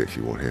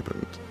exactly what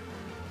happened.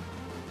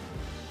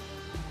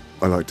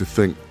 I like to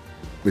think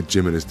that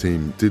Jim and his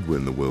team did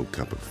win the World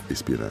Cup of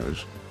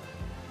espionage.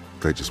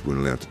 They just weren't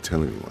allowed to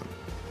tell anyone.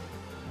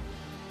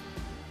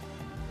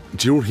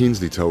 Gerald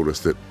Hensley told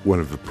us that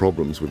one of the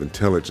problems with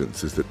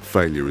intelligence is that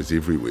failure is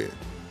everywhere,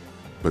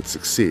 but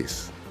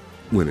success,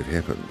 when it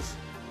happens,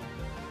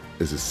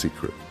 is a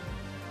secret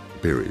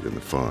buried in the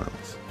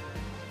files.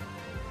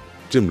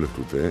 Jim lived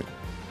with that.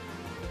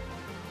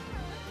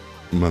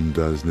 Mum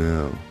does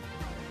now.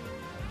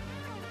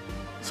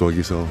 So I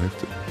guess I'll have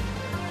to.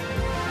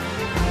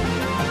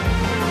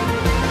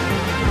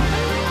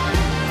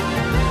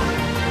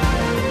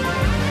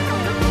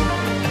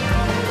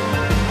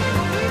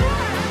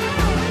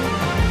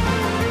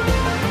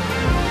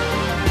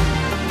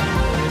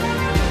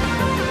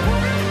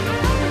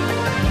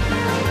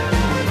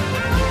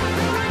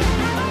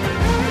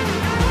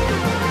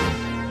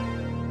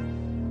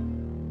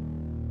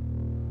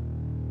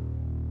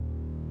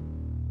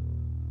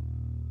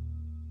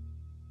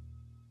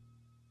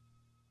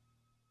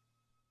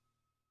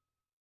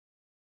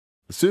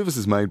 The service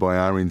is made by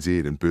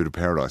RNZ and Bird of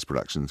Paradise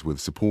Productions with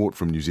support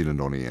from New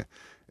Zealand On Air.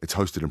 It's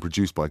hosted and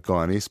produced by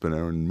Guy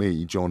Espiner and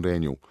me, John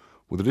Daniel,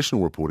 with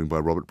additional reporting by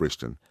Robert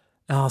Breston.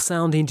 Our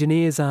sound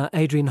engineers are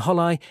Adrian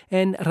Hollai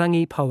and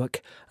Rangi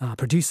Powick. Our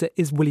producer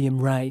is William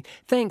Ray.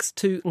 Thanks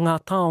to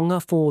Ngā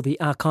Taonga for the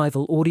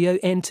archival audio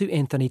and to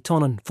Anthony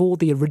Tonnen for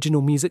the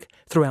original music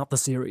throughout the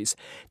series.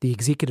 The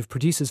executive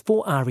producers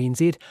for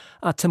RNZ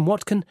are Tim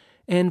Watkin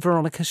and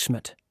Veronica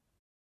Schmidt.